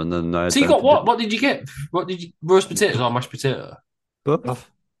 and then so you got what? What did you get? What did you roast potatoes or mashed potato?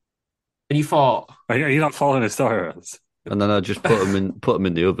 Both. And you thought, are you not following his story? And then I just put them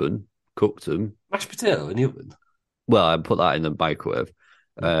in the oven, cooked them. Mashed potato in the oven. Well, I put that in the microwave.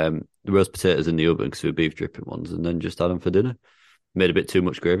 The roast potatoes in the oven because they were beef dripping ones, and then just had them for dinner. Made a bit too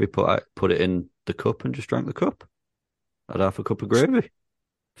much gravy. Put it in the cup and just drank the cup. I'd half a cup of gravy.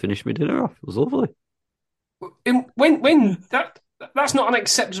 finished my dinner off. It was lovely. When that's not an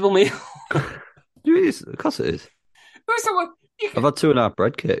acceptable meal. Of course it is. I've had 2.5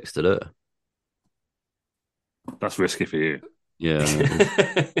 bread cakes today. That's risky for you. Yeah.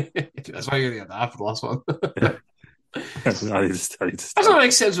 That's why you're going to get that for the last one. That's not an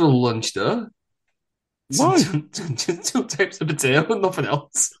acceptable lunch, though. Why? Two types of potato and nothing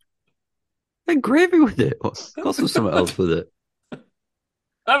else. And gravy with it. Of course there's something else with it.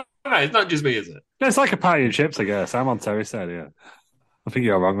 Right, it's not just me, is it? It's like a patty and chips, I guess. I'm on Terry's side here. I think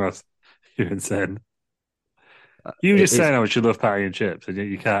you're wrong, Ross. You're insane. You were just saying how much you love patty and chips, and yet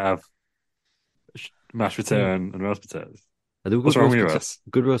you can't have mashed potato and roast potatoes. What's wrong with you, Ross?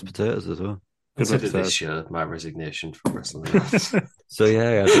 Good roast potatoes as well. Consider this show my resignation from wrestling. So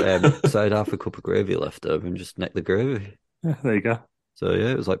yeah, I had half a cup of gravy left over and just necked the gravy. Yeah, there you go. So yeah,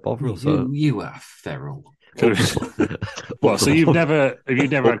 it was like Bovril. So you are feral. What? So have you never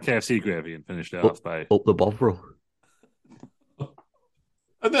had KFC gravy and finished it off by up the Bovril?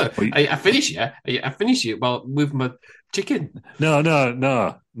 I know. I finish it. I finish it with my chicken. No.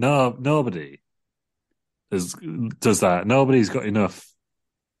 Nobody does that. Nobody's got enough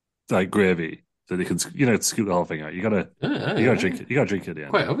like gravy so they can scoop the whole thing out. You gotta drink it. You gotta drink it. Yeah.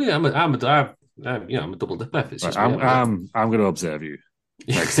 Quite. I'm a double dipper. I'm gonna observe you.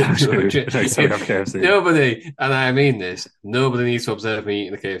 Next time we have KFC. Nobody, and I mean this, nobody needs to observe me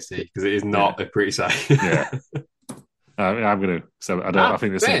eating the KFC because it is not a pretty sight. Yeah. I'm going to. So I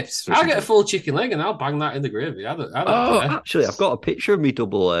think this is. I'll get a full chicken leg and I'll bang that in the gravy. I don't care. Actually, I've got a picture of me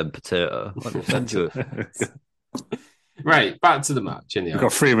double potato. Let me send you it. Right, back to the match. Anyhow. We've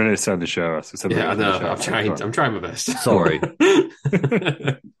got 3 minutes to end the show. So I know. I'm trying my best. Sorry.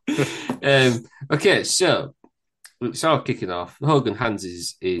 Okay, so it's all kicking off. Hogan hands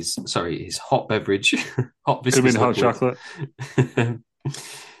his hot beverage, hot viscous could have been hot chocolate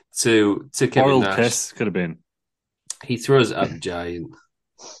to Kevin Boiled Nash. piss could have been. He throws it at the Giant.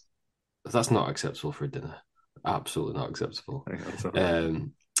 That's not acceptable for a dinner. Absolutely not acceptable.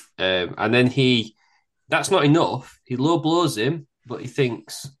 And then that's not enough. He low blows him, but he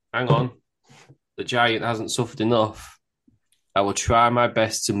thinks, hang on, the Giant hasn't suffered enough. I will try my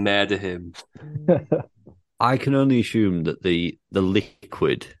best to murder him. I can only assume that the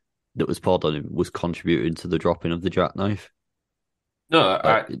liquid that was poured on him was contributing to the dropping of the jackknife.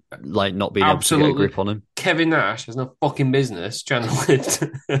 No, like not being able to get a grip on him. Kevin Nash has no fucking business trying to lift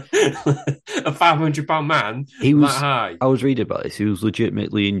a 500-pound man that high. I was reading about this. He was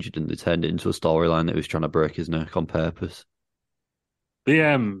legitimately injured, and they turned it into a storyline that he was trying to break his neck on purpose.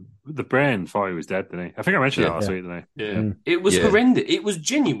 The brain thought he was dead, didn't he? I think I mentioned that last week, didn't I? Yeah, it was horrendous. It was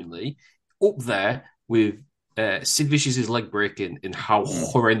genuinely up there with Sid Vicious's leg breaking in how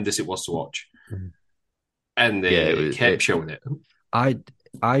horrendous it was to watch, and they kept showing it. I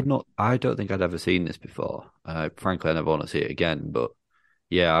don't think I'd ever seen this before. Frankly, I never want to see it again. But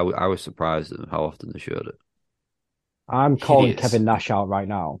yeah, I was surprised at how often they showed it. I'm calling Kevin Nash out right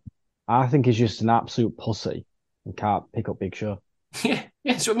now. I think he's just an absolute pussy and can't pick up Big Show.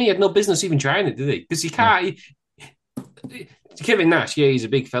 Yeah, so he had no business even trying it, did he? Because he can't. Kevin Nash, he's a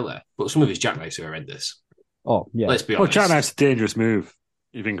big fella, but some of his jackknives are horrendous. Oh yeah, let's be honest. Well, jackknife's a dangerous move.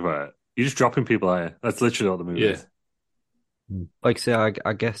 You think about it. You're just dropping people out here. That's literally what the move is. Like I say,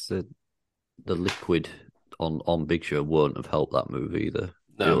 I guess the liquid on Big Show won't have helped that move either.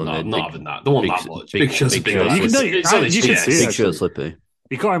 No, not having that. Don't want that much. Big Show's a big Show. You can see it. Big Show's slippy.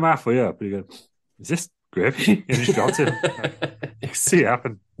 You got him halfway up. You go, is this gravy? And just dropped him. You can see it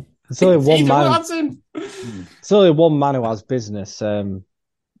happen. It's only one man. It's only one man who has business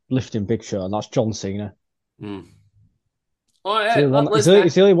lifting Big Show, and that's John Cena. Oh, yeah, he's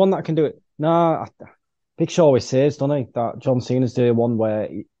the only one that can do it. No, Big Show always says, doesn't he, that John Cena's the one where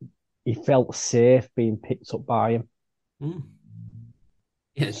he felt safe being picked up by him.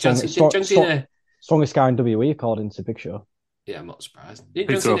 Yeah, John Cena, strongest guy in WWE according to Big Show. Yeah, I'm not surprised.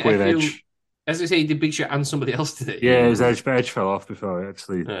 As I say, he did Big Show and somebody else did it. Yeah, his Edge fell off before he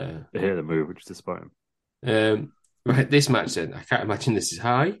actually hit the move, which is disappointing. Right, this match then, I can't imagine this is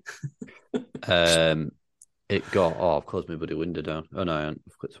high. It got, I've closed my bloody window down. Oh no,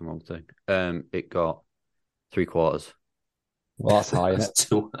 I've clicked the wrong thing. It got 3/4. Well, that's high, isn't it?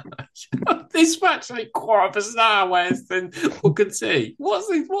 Too high. This match like quarter star worse than Booker T. What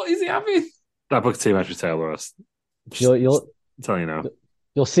is he having? That Booker T match was Taylor Ross. You'll tell you now.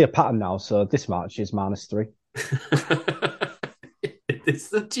 You'll see a pattern now. So this match is -3. It's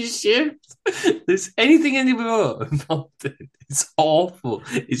such a shift. There's anything anymore involved in. It's awful.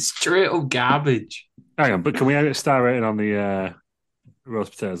 It's straight up garbage. Hang on, but can we have a star rating on the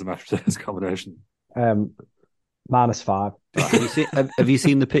roast potatoes and mashed potatoes combination? -5. Have you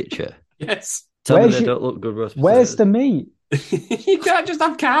seen the picture? Yes. Tell me they don't look good. Where's the meat? You can't just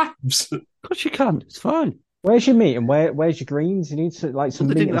have carbs. Of course you can. It's fine. Where's your meat and where's your greens? You need to like some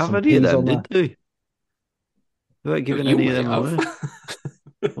They meat. didn't have any of them, did they? They weren't giving any of them away.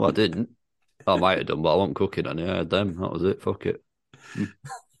 Well, I didn't. I might have done, but I wasn't cooking any. I had them. That was it. Fuck it.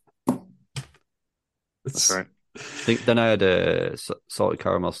 That's right. Then I had a salted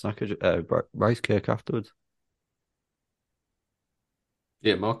caramel rice cake afterwards.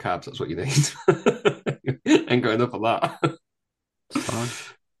 Yeah, more carbs. That's what you need. Ain't got enough of that. It's fine.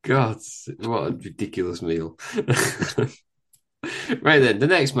 God, what a ridiculous meal. Right then, the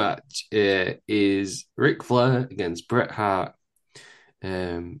next match is Ric Flair against Bret Hart.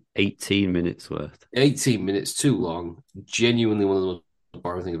 18 minutes worth. 18 minutes, too long. Genuinely one of the most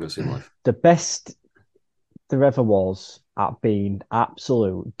boring things I've ever seen in life. The best there ever was at being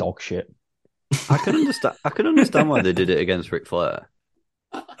absolute dog shit. I can understand why they did it against Ric Flair.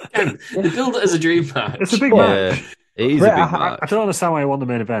 They build it as a dream match. It's a big match. It is a big match. I don't understand why he won the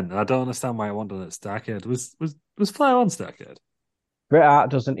main event, and I don't understand why he won on Starrcade. Was Flair on Starrcade? Bret Hart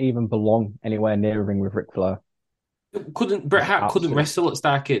doesn't even belong anywhere near a ring with Ric Flair. Bret Hart couldn't wrestle at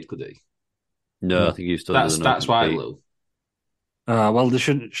Starrcade, could he? No, I think he was still. That's why, Lou. Well, they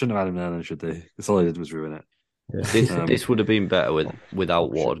shouldn't have had him there, then, should they? Because all he did was ruin it. Yeah. This would have been better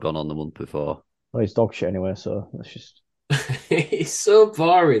without what had gone on the month before. Well, he's dog shit anyway, so let's just. It's so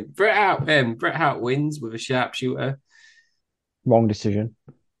boring. Bret Hart wins with a sharpshooter. Wrong decision.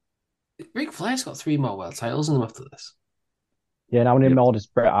 Ric Flair's got 3 more world titles in him after this. Yeah, now we need more does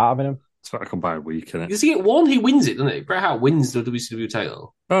Bret Hart having him. It's about a combined week, isn't it? Does he get one? He wins it, doesn't he? Bret Hart wins the WCW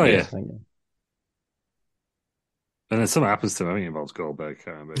title. Oh, yeah. And then something happens to him. I think it involves Goldberg. I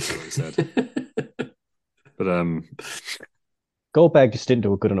can't remember what he said. But Goldberg just didn't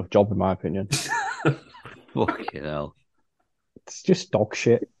do a good enough job, in my opinion. Fucking hell. It's just dog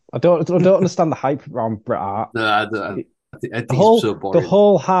shit. I don't understand the hype around Bret Hart. No, I think it's so boring. The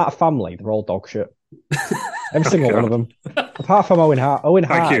whole Hart family, they're all dog shit. Every single one of them. Apart from Owen Hart. Owen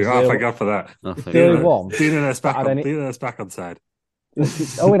Hart. Thank you. Thank God for that. The only one. Dealing back on side.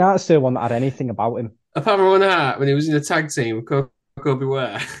 Owen Hart's the one that had anything about him. Apart from Owen Hart, when he was in a tag team with Koko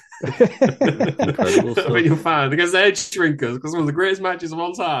Beware. Incredible stuff. I bet you'll find against the Edge Shrinkers because one of the greatest matches of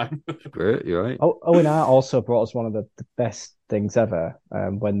all time. Great, you're right. Owen Hart also brought us one of the best things ever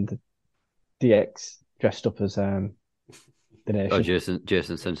when the DX dressed up as the Nation. Oh,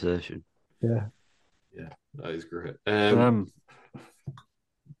 Jason Sensation. Yeah, that is great. I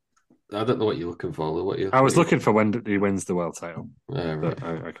don't know what you're looking for. I was looking for when he wins the world title. Right.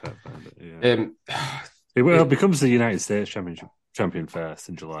 I can't find it. Yeah. It becomes the United States champion first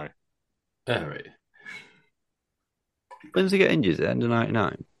in July. Right. When does he get injured? At the end of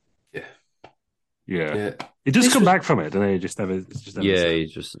 99? Yeah. He does come back from it, doesn't he? It's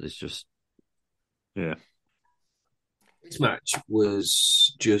just. Yeah. This match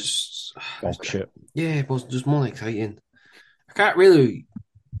was just shit. Yeah, it was just more exciting. I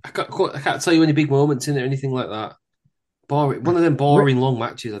can't tell you any big moments in it or anything like that. Boring. One of them boring long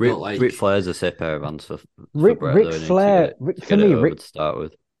matches I don't like. Ric Flair's a safe pair of hands for Ric Flair. To start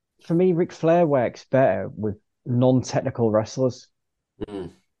with. For me, Ric Flair works better with non-technical wrestlers.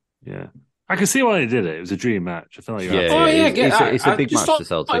 Yeah. I can see why they did it. It was a dream match. I feel like it's a big match to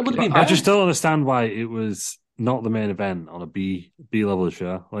sell tickets. I just don't understand why it was not the main event on a B level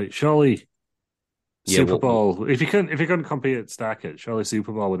show. Like, surely Super Bowl. If you couldn't compete at Starrcade, surely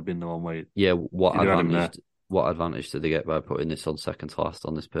Super Bowl would have been the one way. Yeah, what advantage did they get by putting this on second to last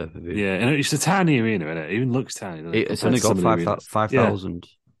on this pay-per-view? Yeah, and it's a tiny arena, isn't it? It even looks tiny. It's only got 5,000.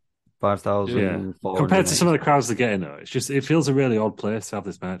 5,000. Yeah. Compared to some of the crowds they're getting, though, it feels a really odd place to have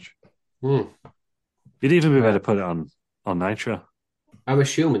this match. You'd even be better to put it on Nitro. I'm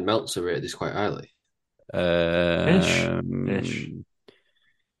assuming Meltzer rated this quite highly. Ish.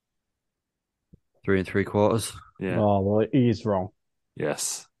 3 3/4. Yeah. Oh well, he's wrong.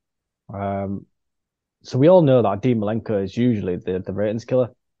 Yes. So we all know that Dean Malenko is usually the ratings killer.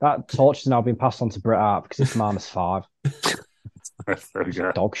 That torch has now been passed on to Bret Hart because it's -5. There we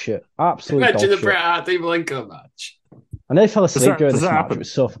go. Dog shit. Absolute Imagine dog the shit. Bret Hart Dean Malenko match. And they fell asleep during this match. Happen? It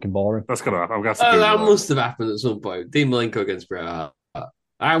was so fucking boring. That's gonna happen. That must have happened at some point. Dean Malenko against Bret Hart.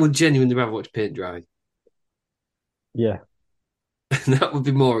 I would genuinely rather watch paint dry. Yeah. That would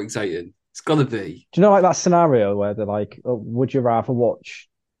be more exciting. It's got to be. Do you know like that scenario where they're like, oh, would you rather watch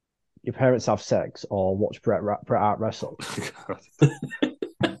your parents have sex or watch Bret Hart wrestle?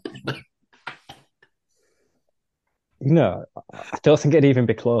 No, I don't think it'd even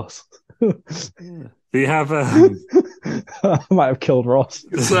be close. Do you have I might have killed Ross.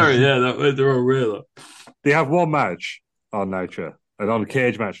 Sorry, yeah, that went the wrong way though. They have one match on Nitro, and on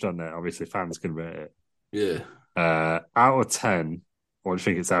Cage Match on there, obviously fans can rate it. Yeah. Out of 10, what do you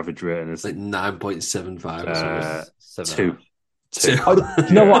think its average rating is? Like 9.75 or something. 2. You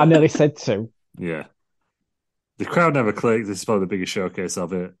know what? I nearly said 2. Yeah. The crowd never clicked. This is probably the biggest showcase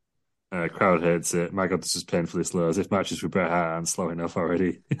of it. Crowd hates it. My God, this is painfully slow. As if matches with Bret Hart aren't slow enough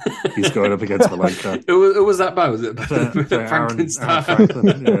already. He's going up against Malenko. It was that bad, was it? Frankenstein.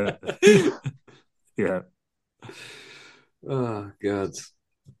 Franklin, yeah. Yeah. Oh, God.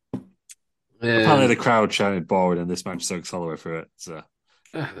 Apparently the crowd chanted boring and this match took Holloway for it. So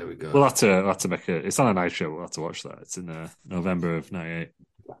there we go. We'll have to make it. It's on a night show. We'll have to watch that. It's in November of '98.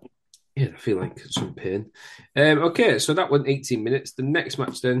 Yeah, I feel like some pain. Okay, so that went 18 minutes. The next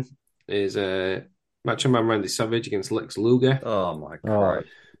match then is Macho Man Randy Savage against Lex Luger. Oh my God!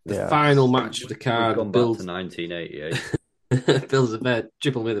 The final match of the card. Gone back to 1988. Bill's a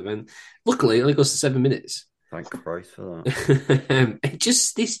triple main event. Luckily, it only goes to 7 minutes. Thank Christ for that.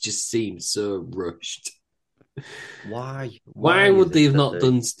 This just seems so rushed. Why? Why would they have not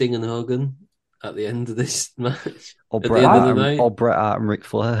done Sting and Hogan at the end of this match? Or Bret Hart and Ric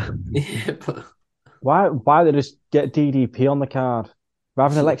Flair? Yeah, but why they just get DDP on the card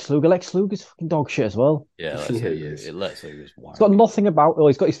rather than Lex Luger? Lex Luger's fucking dog shit as well. Yeah, Lex Luger's He's got nothing about.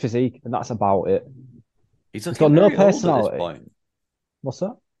 He's got his physique, and that's about it. He's got no personality. What's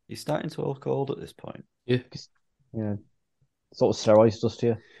that? He's starting to look old at this point. Yeah. Sort of steroids does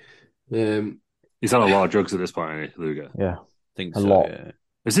to you. He's on a lot of drugs at this point, isn't he, Luger? Yeah. I think a so, lot. Yeah.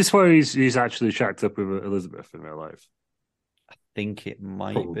 Is this where he's actually shacked up with Elizabeth in real life? I think it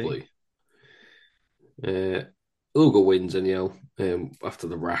might Probably. Luger wins anyhow after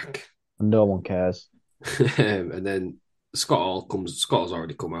the rack. No one cares. And then Scott has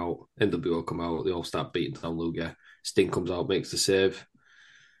already come out. NWO come out. They all start beating down Luger. Sting comes out, makes the save.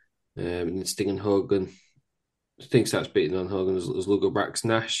 And then Sting and Hogan. Sting starts beating on Hogan as Luger racks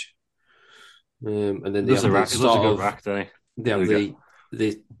Nash. And then they have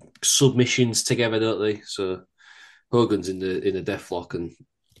the submissions together, don't they? So Hogan's in the deathlock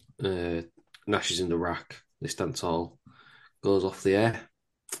and Nash is in the rack. They stand tall. Goes off the air.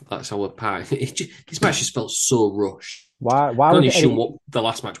 That's how we're pie. This match just felt so rushed. Why would what the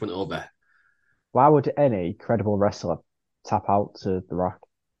last match went over? Why would any credible wrestler tap out to the rack?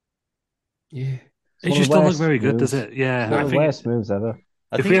 Yeah. It just don't look very good, does it? Yeah. One of the worst moves ever.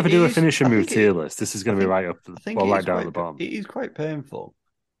 If we ever do a finisher move tier list, this is going to be right up, right down at the bottom. It is quite painful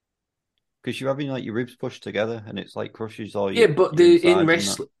because you're having like your ribs pushed together, and it's like crushes all. Yeah, but in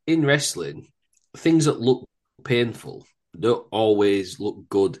wrestling, things that look painful don't always look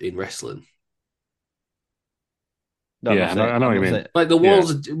good in wrestling. No, yeah, I know what you mean. Like the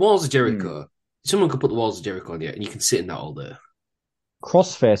walls of Jericho. Someone could put the walls of Jericho on you, and you can sit in that all day.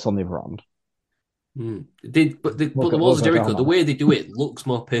 Crossface on the other hand. But the walls of Jericho, the way they do it looks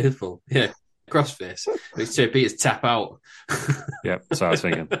more painful. Yeah, crossface. It's Jay Peters tap out. Yep, that's what I was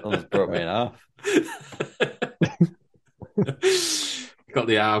thinking. Almost broke me in half. Got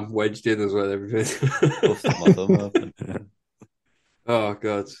the arm wedged in as well. Everything. Oh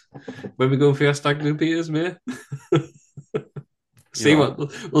God! When we go for your stag do, Peters, mate. We'll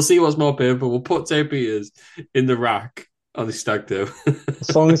see what's more painful. We'll put Jay Peters in the rack on the stag do.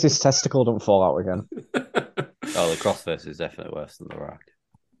 As long as his testicle don't fall out again. Oh, the crossface is definitely worse than the rack.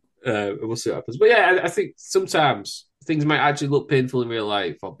 We'll see what happens. But yeah, I think sometimes things might actually look painful in real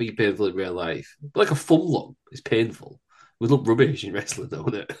life or be painful in real life. But like a thumb look is painful. It would look rubbish in wrestling,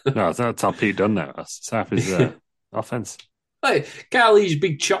 don't it? No, that's how Pete done now. That's half his offense. Like Carly's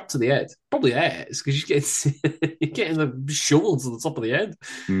big chop to the head probably hurts because you're getting the shovel to the top of the head.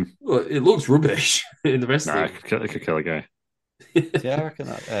 Well, it looks rubbish in the rest of it. It could kill a guy. Yeah, I reckon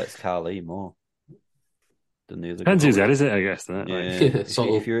that hurts Carly more than the other. Depends whose head is it, I guess. Doesn't it? Yeah.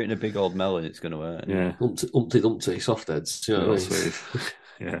 If you're eating a big old melon, it's going to hurt. Yeah. Umpty soft heads. You know what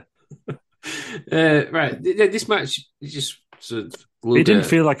I mean? Yeah. Right. This match is just sort of. It didn't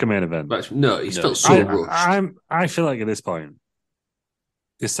feel like a main event. No, it felt so rushed. I feel like at this point,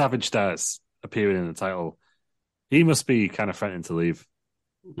 if Savage starts appearing in the title, he must be kind of threatening to leave.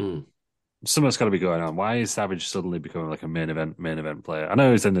 Something's got to be going on. Why is Savage suddenly becoming like a main event player? I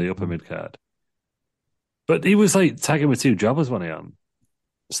know he's in the upper mid card, but he was like tagging with two jobbers when he on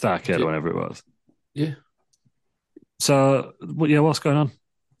Starrcade or whatever it was. Yeah. So what's going on?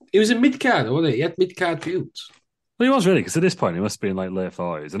 He was in mid card, wasn't he? He had mid card feuds. Well, he was really, because at this point he must be in like late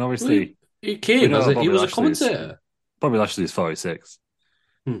 40s, and obviously he came as he was a commentator. Bobby Lashley's 46.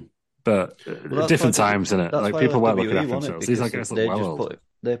 But different times, isn't it? Like people weren't looking after themselves. He's like,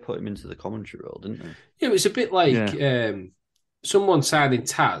 they put him into the commentary role, didn't they? Yeah, it was a bit like someone signing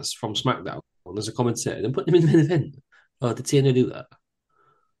Taz from SmackDown on as a commentator, then put him in the main event. Oh, did TNA do that?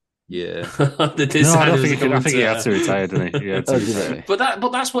 Yeah. No, I don't think I think he had to retire, didn't he? He had to retire.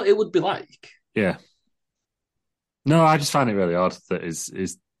 But that's what it would be like. Yeah. No, I just find it really odd that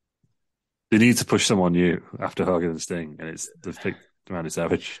is they need to push someone new after Hogan and Sting, and they've picked Randy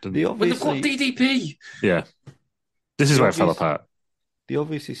Savage. But they've got DDP. Yeah. This is where it fell apart. They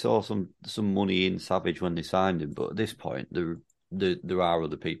obviously saw some money in Savage when they signed him, but at this point, there are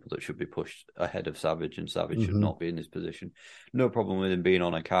other people that should be pushed ahead of Savage, and Savage should not be in this position. No problem with him being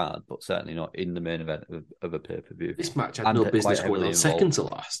on a card, but certainly not in the main event of a pay-per-view. This match had no business going on second to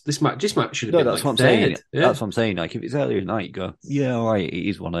last. This match should have been that's what I'm saying. Yeah. That's what I'm saying. Like, if it's earlier in the night, you go, yeah, all right, it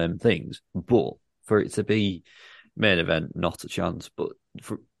is one of them things. But for it to be main event, not a chance. But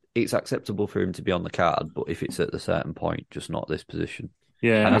it's acceptable for him to be on the card, but if it's at a certain point, just not this position.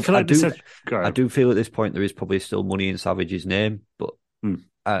 Yeah, and I do feel at this point there is probably still money in Savage's name, but and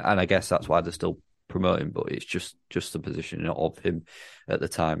I guess that's why they're still promoting. But it's just the positioning of him at the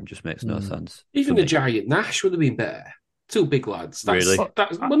time just makes no sense. Even the Giant Nash would have been better. Two big lads. Really?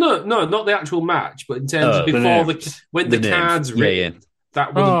 Well, no, not the actual match, but in terms of before when the cards written,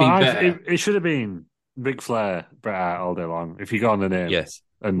 that would have been better. It should have been Ric Flair, Bret Hart all day long. If you go on the name, yes,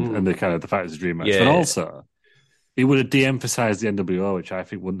 and the kind of the Fighters Dream match, but also. It would have de-emphasised the NWO, which I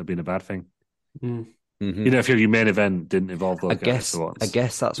think wouldn't have been a bad thing. Mm-hmm. You know, if your main event didn't involve those guys. I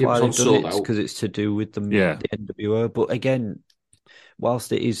guess that's why they've done it, because it's to do with the NWO. But again,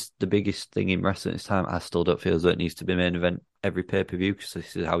 whilst it is the biggest thing in wrestling this time, I still don't feel as though it needs to be main event every pay-per-view, because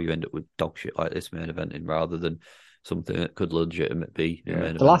this is how you end up with dog shit like this main eventing rather than something that could legitimately be a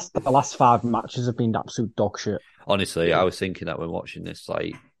main event. The last 5 matches have been absolute dog shit. Honestly, I was thinking that when watching this,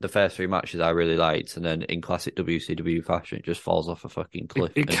 like, the first 3 matches I really liked, and then in classic WCW fashion, it just falls off a fucking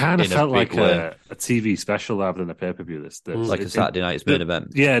cliff. It kind of felt like a TV special rather than a pay-per-view. Like a Saturday night's main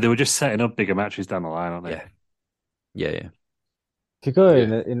event. Yeah, they were just setting up bigger matches down the line, aren't they? Yeah. If you go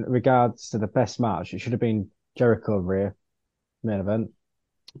in regards to the best match, it should have been Jericho Rhea main event.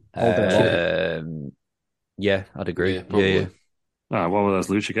 Yeah, I'd agree. Yeah. What were those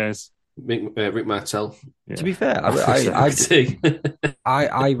Lucha guys? Rick Martel. Yeah. To be fair,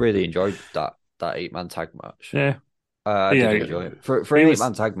 I really enjoyed that 8-man tag match. Yeah. I did enjoy it. For an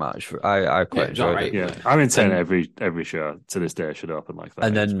 8-man tag match, I quite enjoyed it. Yeah, I'm saying every show to this day should open like that.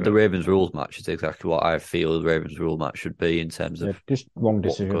 And then the Ravens Rules match is exactly what I feel the Ravens Rule match should be in terms of just wrong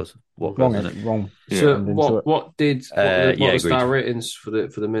decision. What goes in it. Wrong. So what were star ratings for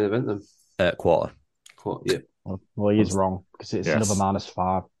the main event then? Quarter. Yeah. Well, he is wrong because it's another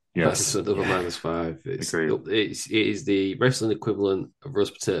 -5. Yes, that's another -5. It is the wrestling equivalent of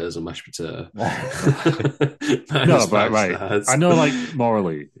roast potatoes and mashed potato. No, but right. I know, like,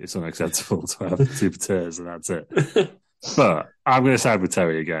 morally, it's unacceptable to have 2 potatoes and that's it. But I'm going to side with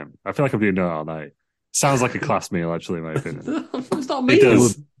Terry again. I feel like I'm doing that all night. Sounds like a class meal, actually, in my opinion. It's not meal.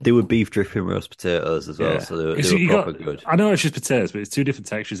 They were beef dripping roast potatoes as well, so they were proper good. I know it's just potatoes, but it's 2 different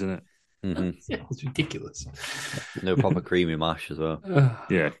textures in it. Mm-hmm. Yeah, it's ridiculous. No proper creamy mash as well.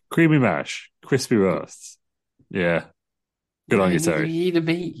 Yeah, creamy mash, crispy roasts. Yeah, good on you, Terry. You need a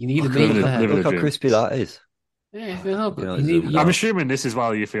meat. Look how crispy that is. Yeah, I'm assuming this is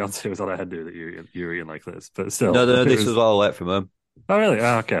while your fiance was on a head do that you're eating like this, but still. No, this was while I worked from home. Oh, really?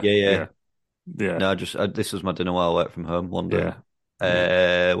 Oh, okay. Yeah. No, this was my dinner while I worked from home one day.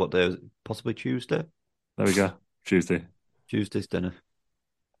 Yeah. What day was it? Possibly Tuesday. There we go. Tuesday's dinner.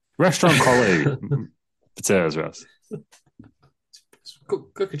 Restaurant quality potatoes, Ross.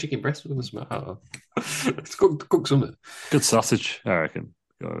 Cook a chicken breast with them. Cook something. Good sausage, I reckon.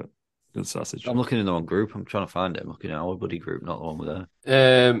 Good sausage. I'm looking in the wrong group. I'm trying to find it. I'm looking at our buddy group, not the one with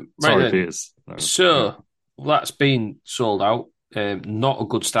there. Sorry, Peters. So that's been sold out. Not a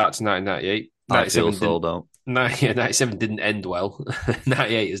good start to 1998. I feel sold out. 97 didn't end well.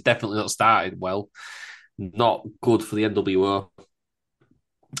 98 has definitely not started well. Not good for the NWO.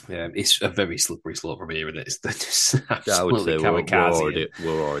 It's a very slippery slope from here, and it's just absolutely kamikaze.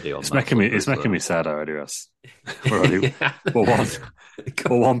 We're already on. It's making me sad already, Ross. We're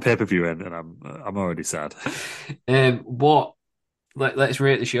one pay-per-view in, and I'm already sad. Let's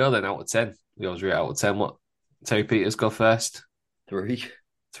rate the show then out of 10. We always rate out of 10. What? Terry Peters go first. 3,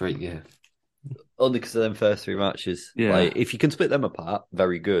 yeah. Only because of them first 3 matches. Yeah. Like, if you can split them apart,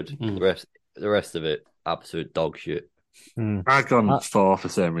 very good. The rest of it, absolute dog shit. I've gone 4 for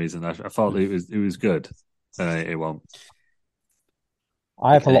the same reason. I thought it was good. It won't.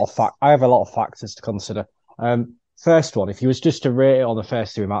 I have a lot of factors to consider. First one, if you was just to rate it on the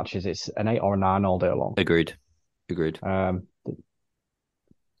first 3 matches, it's an 8 or a 9 all day long. Agreed. Bret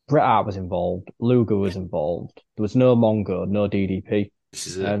Hart was involved. Luger was involved. There was no Mongo, no DDP.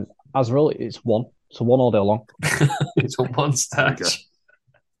 Azrael, it's one. So one all day long. It's a 1 star.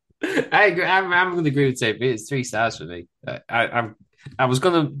 I agree. I'm going to agree with Tape. It's 3 stars for me. I was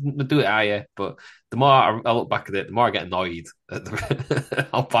going to do it higher, but the more I look back at it, the more I get annoyed at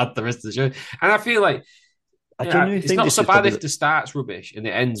how bad the rest of the show. And I feel like it's not so bad if the start's rubbish and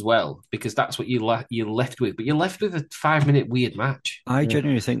it ends well, because that's what you're left with. But you're left with a 5-minute weird match. I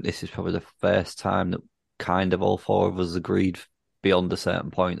genuinely think this is probably the first time that kind of all 4 of us agreed beyond a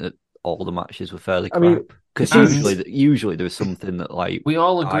certain point that all the matches were fairly crap. Because usually there's something that like we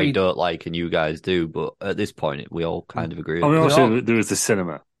all agreed. I don't like and you guys do, but at this point we all kind of agree. There was the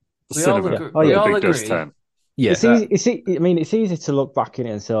cinema. We all agree. Yeah, it's easy to look back in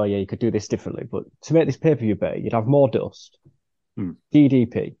it and say, "Oh yeah, you could do this differently." But to make this pay-per-view better, you'd have more dust,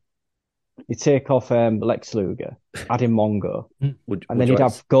 DDP. You take off Lex Luger, add in Mongo, and then you'd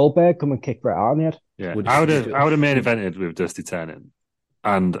have Goldberg come and kick Bret Hart in the head. Yeah, I would have main evented with Dusty turning,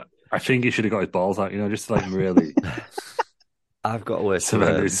 and I think he should have got his balls out, just to like really. I've got a way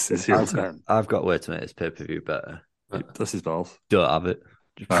to I've got a way to make this pay-per-view better. Dusty's balls. Don't have it.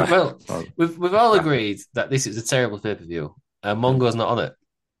 Well, we've all agreed that this is a terrible pay-per-view, and Mongo's not on it.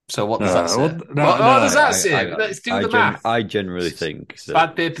 So what does that say? What does that say? Let's do the math. I generally think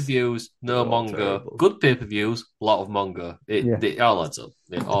bad pay-per-views, no Mongo. Terrible. Good pay-per-views, a lot of Mongo. It all adds up.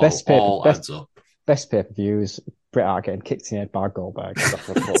 It all adds up. Best pay-per-views, Bret Hart getting kicked in the head by Goldberg.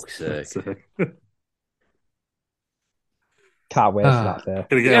 For fuck's sake. Can't wait for that day.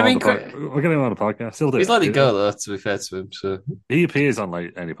 We're getting him on a podcast. He's let it go though, to be fair to him. So he appears on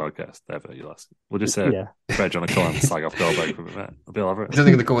like any podcast ever. You'll ask. We'll just say Reg on a call and slag off Goldberg for a minute. I'll be all over it. I don't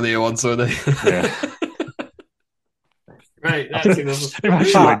think they're coming here once, are they? Yeah. Right. That's enough.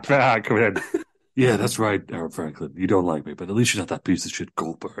 Imagine like Bret Hart coming in. Yeah, that's right, Aaron Franklin. You don't like me, but at least you're not that piece of shit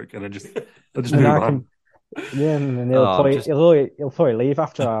Goldberg. And I just move on. Yeah, and he'll probably leave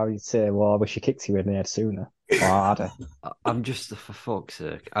after he'd say, "Well, I wish he kicked you in the head sooner." I'm just, for fuck's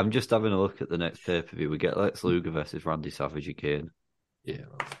sake, I'm just having a look at the next pay-per-view. We get Lex Luger versus Randy Savage again. Yeah.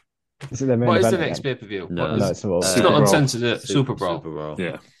 What is the next pay-per-view? No, it's not. It's not uncensored. Super Brawl.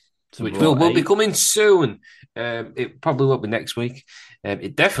 Yeah. Which will be coming soon. It probably won't be next week.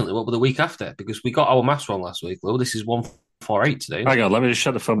 It definitely won't be the week after, because we got our maths wrong last week. Well, this is 148 today. Hang on, let me just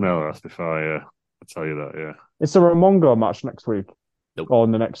shut the thumbnail off before I tell you that. Yeah. Is there a Mongo match next week? Nope. Or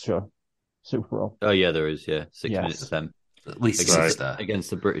on the next show? Super Bowl. Oh yeah, there is. Yeah, 6 minutes of them. At least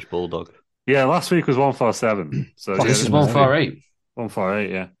against the British Bulldog. Yeah, last week was 147. So this is 148.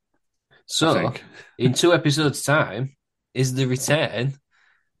 148, yeah. So in 2 episodes' time is the return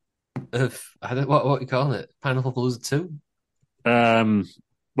of what you call it? Pineapple Palooza 2? Well,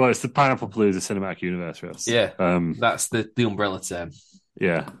 it's the Pineapple Palooza Cinematic Universe, yes. Yeah. That's the umbrella term.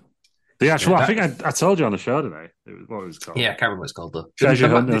 Yeah. The actual, I think I told you on the show today. What it was called. Yeah, I can't remember what it's called though. Treasure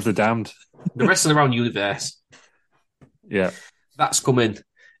Hunt of the Damned. The Wrestling Around Universe. Yeah. That's coming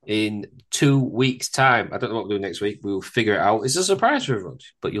in 2 weeks' time. I don't know what we're doing next week. We'll figure it out. It's a surprise for everyone,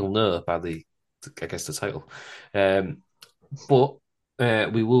 but you'll know by the title. But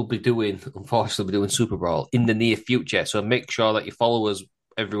we will be doing Super Brawl in the near future. So make sure that you follow us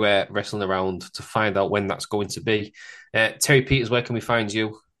everywhere, Wrestling Around, to find out when that's going to be. Terry Peters, where can we find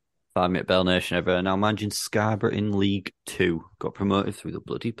you? Find me at Bell Nation everywhere. Now imagine Scarborough in League 2. Got promoted through the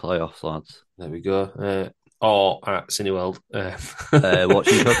bloody playoffs, lads. There we go. Or at Cineworld.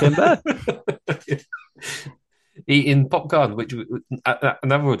 Watching Cocaine Bear. Eating popcorn, which I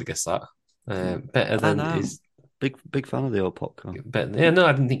never would have guessed that. Better than his... Big fan of the old popcorn. No,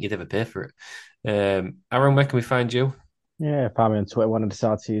 I didn't think you'd ever pay for it. Aaron, where can we find you? Yeah, find me on Twitter when I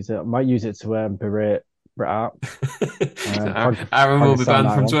decide to use it. I might use it to berate Bret Hart. Aaron will be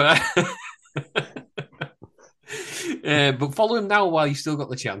banned from Twitter. But follow him now while you still got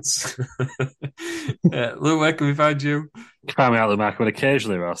the chance. Lou, where can we find you? Find me out the Mac, but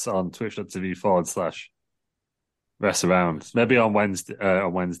occasionally, Ross, on twitch.tv/WrestAround. Maybe on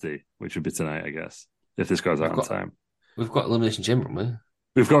Wednesday, which would be tonight, I guess, if this goes out on time. We've got Elimination Chamber, haven't we?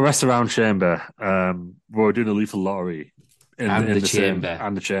 We've got WrestAround Chamber. We're doing a lethal lottery in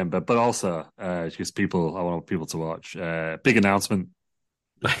the chamber, but also just I want people to watch. Big announcement.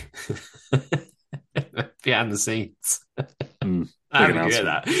 Behind the scenes. I would agree with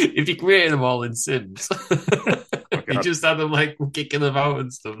that. If you created them all in Sims, you just had them like kicking them out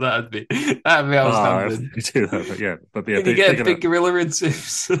and stuff, that'd be outstanding. But you get a big gorilla in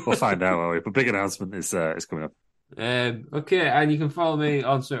Sims. We'll find out, won't we? But big announcement is coming up. Okay, and you can follow me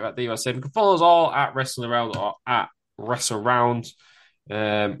on Twitter at DUSF. You can follow us all at Wrestling Around or at WrestAround.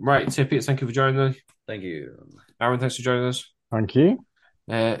 Right, Tippy, thank you for joining us. Thank you. Aaron, thanks for joining us. Thank you.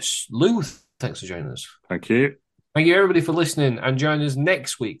 Lou, thanks for joining us. Thank you. Thank you, everybody, for listening, and join us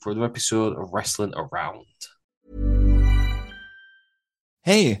next week for another episode of Wrestling Around.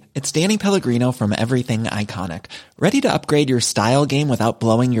 Hey, it's Danny Pellegrino from Everything Iconic. Ready to upgrade your style game without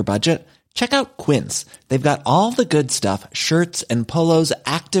blowing your budget? Check out Quince. They've got all the good stuff, shirts and polos,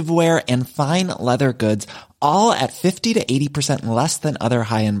 activewear, and fine leather goods, all at 50 to 80% less than other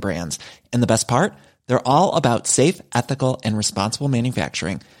high-end brands. And the best part? They're all about safe, ethical, and responsible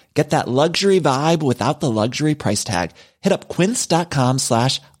manufacturing. Get that luxury vibe without the luxury price tag. Hit up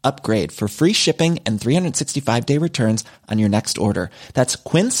quince.com/upgrade for free shipping and 365-day returns on your next order. That's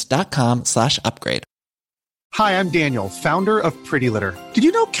quince.com/upgrade. Hi, I'm Daniel, founder of Pretty Litter. Did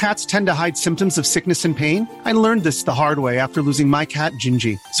you know cats tend to hide symptoms of sickness and pain? I learned this the hard way after losing my cat,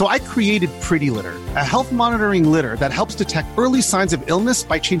 Gingy. So I created Pretty Litter, a health monitoring litter that helps detect early signs of illness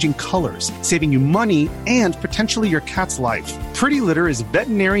by changing colors, saving you money and potentially your cat's life. Pretty Litter is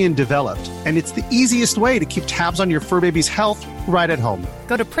veterinarian developed, and it's the easiest way to keep tabs on your fur baby's health right at home.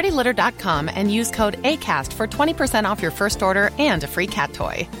 Go to prettylitter.com and use code ACAST for 20% off your first order and a free cat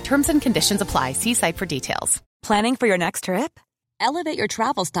toy. Terms and conditions apply. See site for details. Planning for your next trip? Elevate your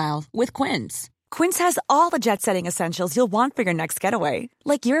travel style with Quince. Quince has all the jet-setting essentials you'll want for your next getaway,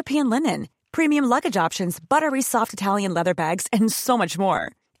 like European linen, premium luggage options, buttery soft Italian leather bags, and so much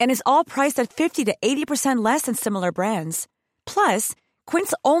more. And is all priced at 50 to 80% less than similar brands. Plus,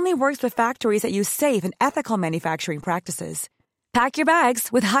 Quince only works with factories that use safe and ethical manufacturing practices. Pack your bags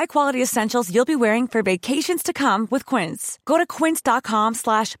with high-quality essentials you'll be wearing for vacations to come with Quince. Go to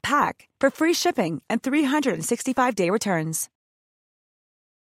quince.com/pack for free shipping and 365-day returns.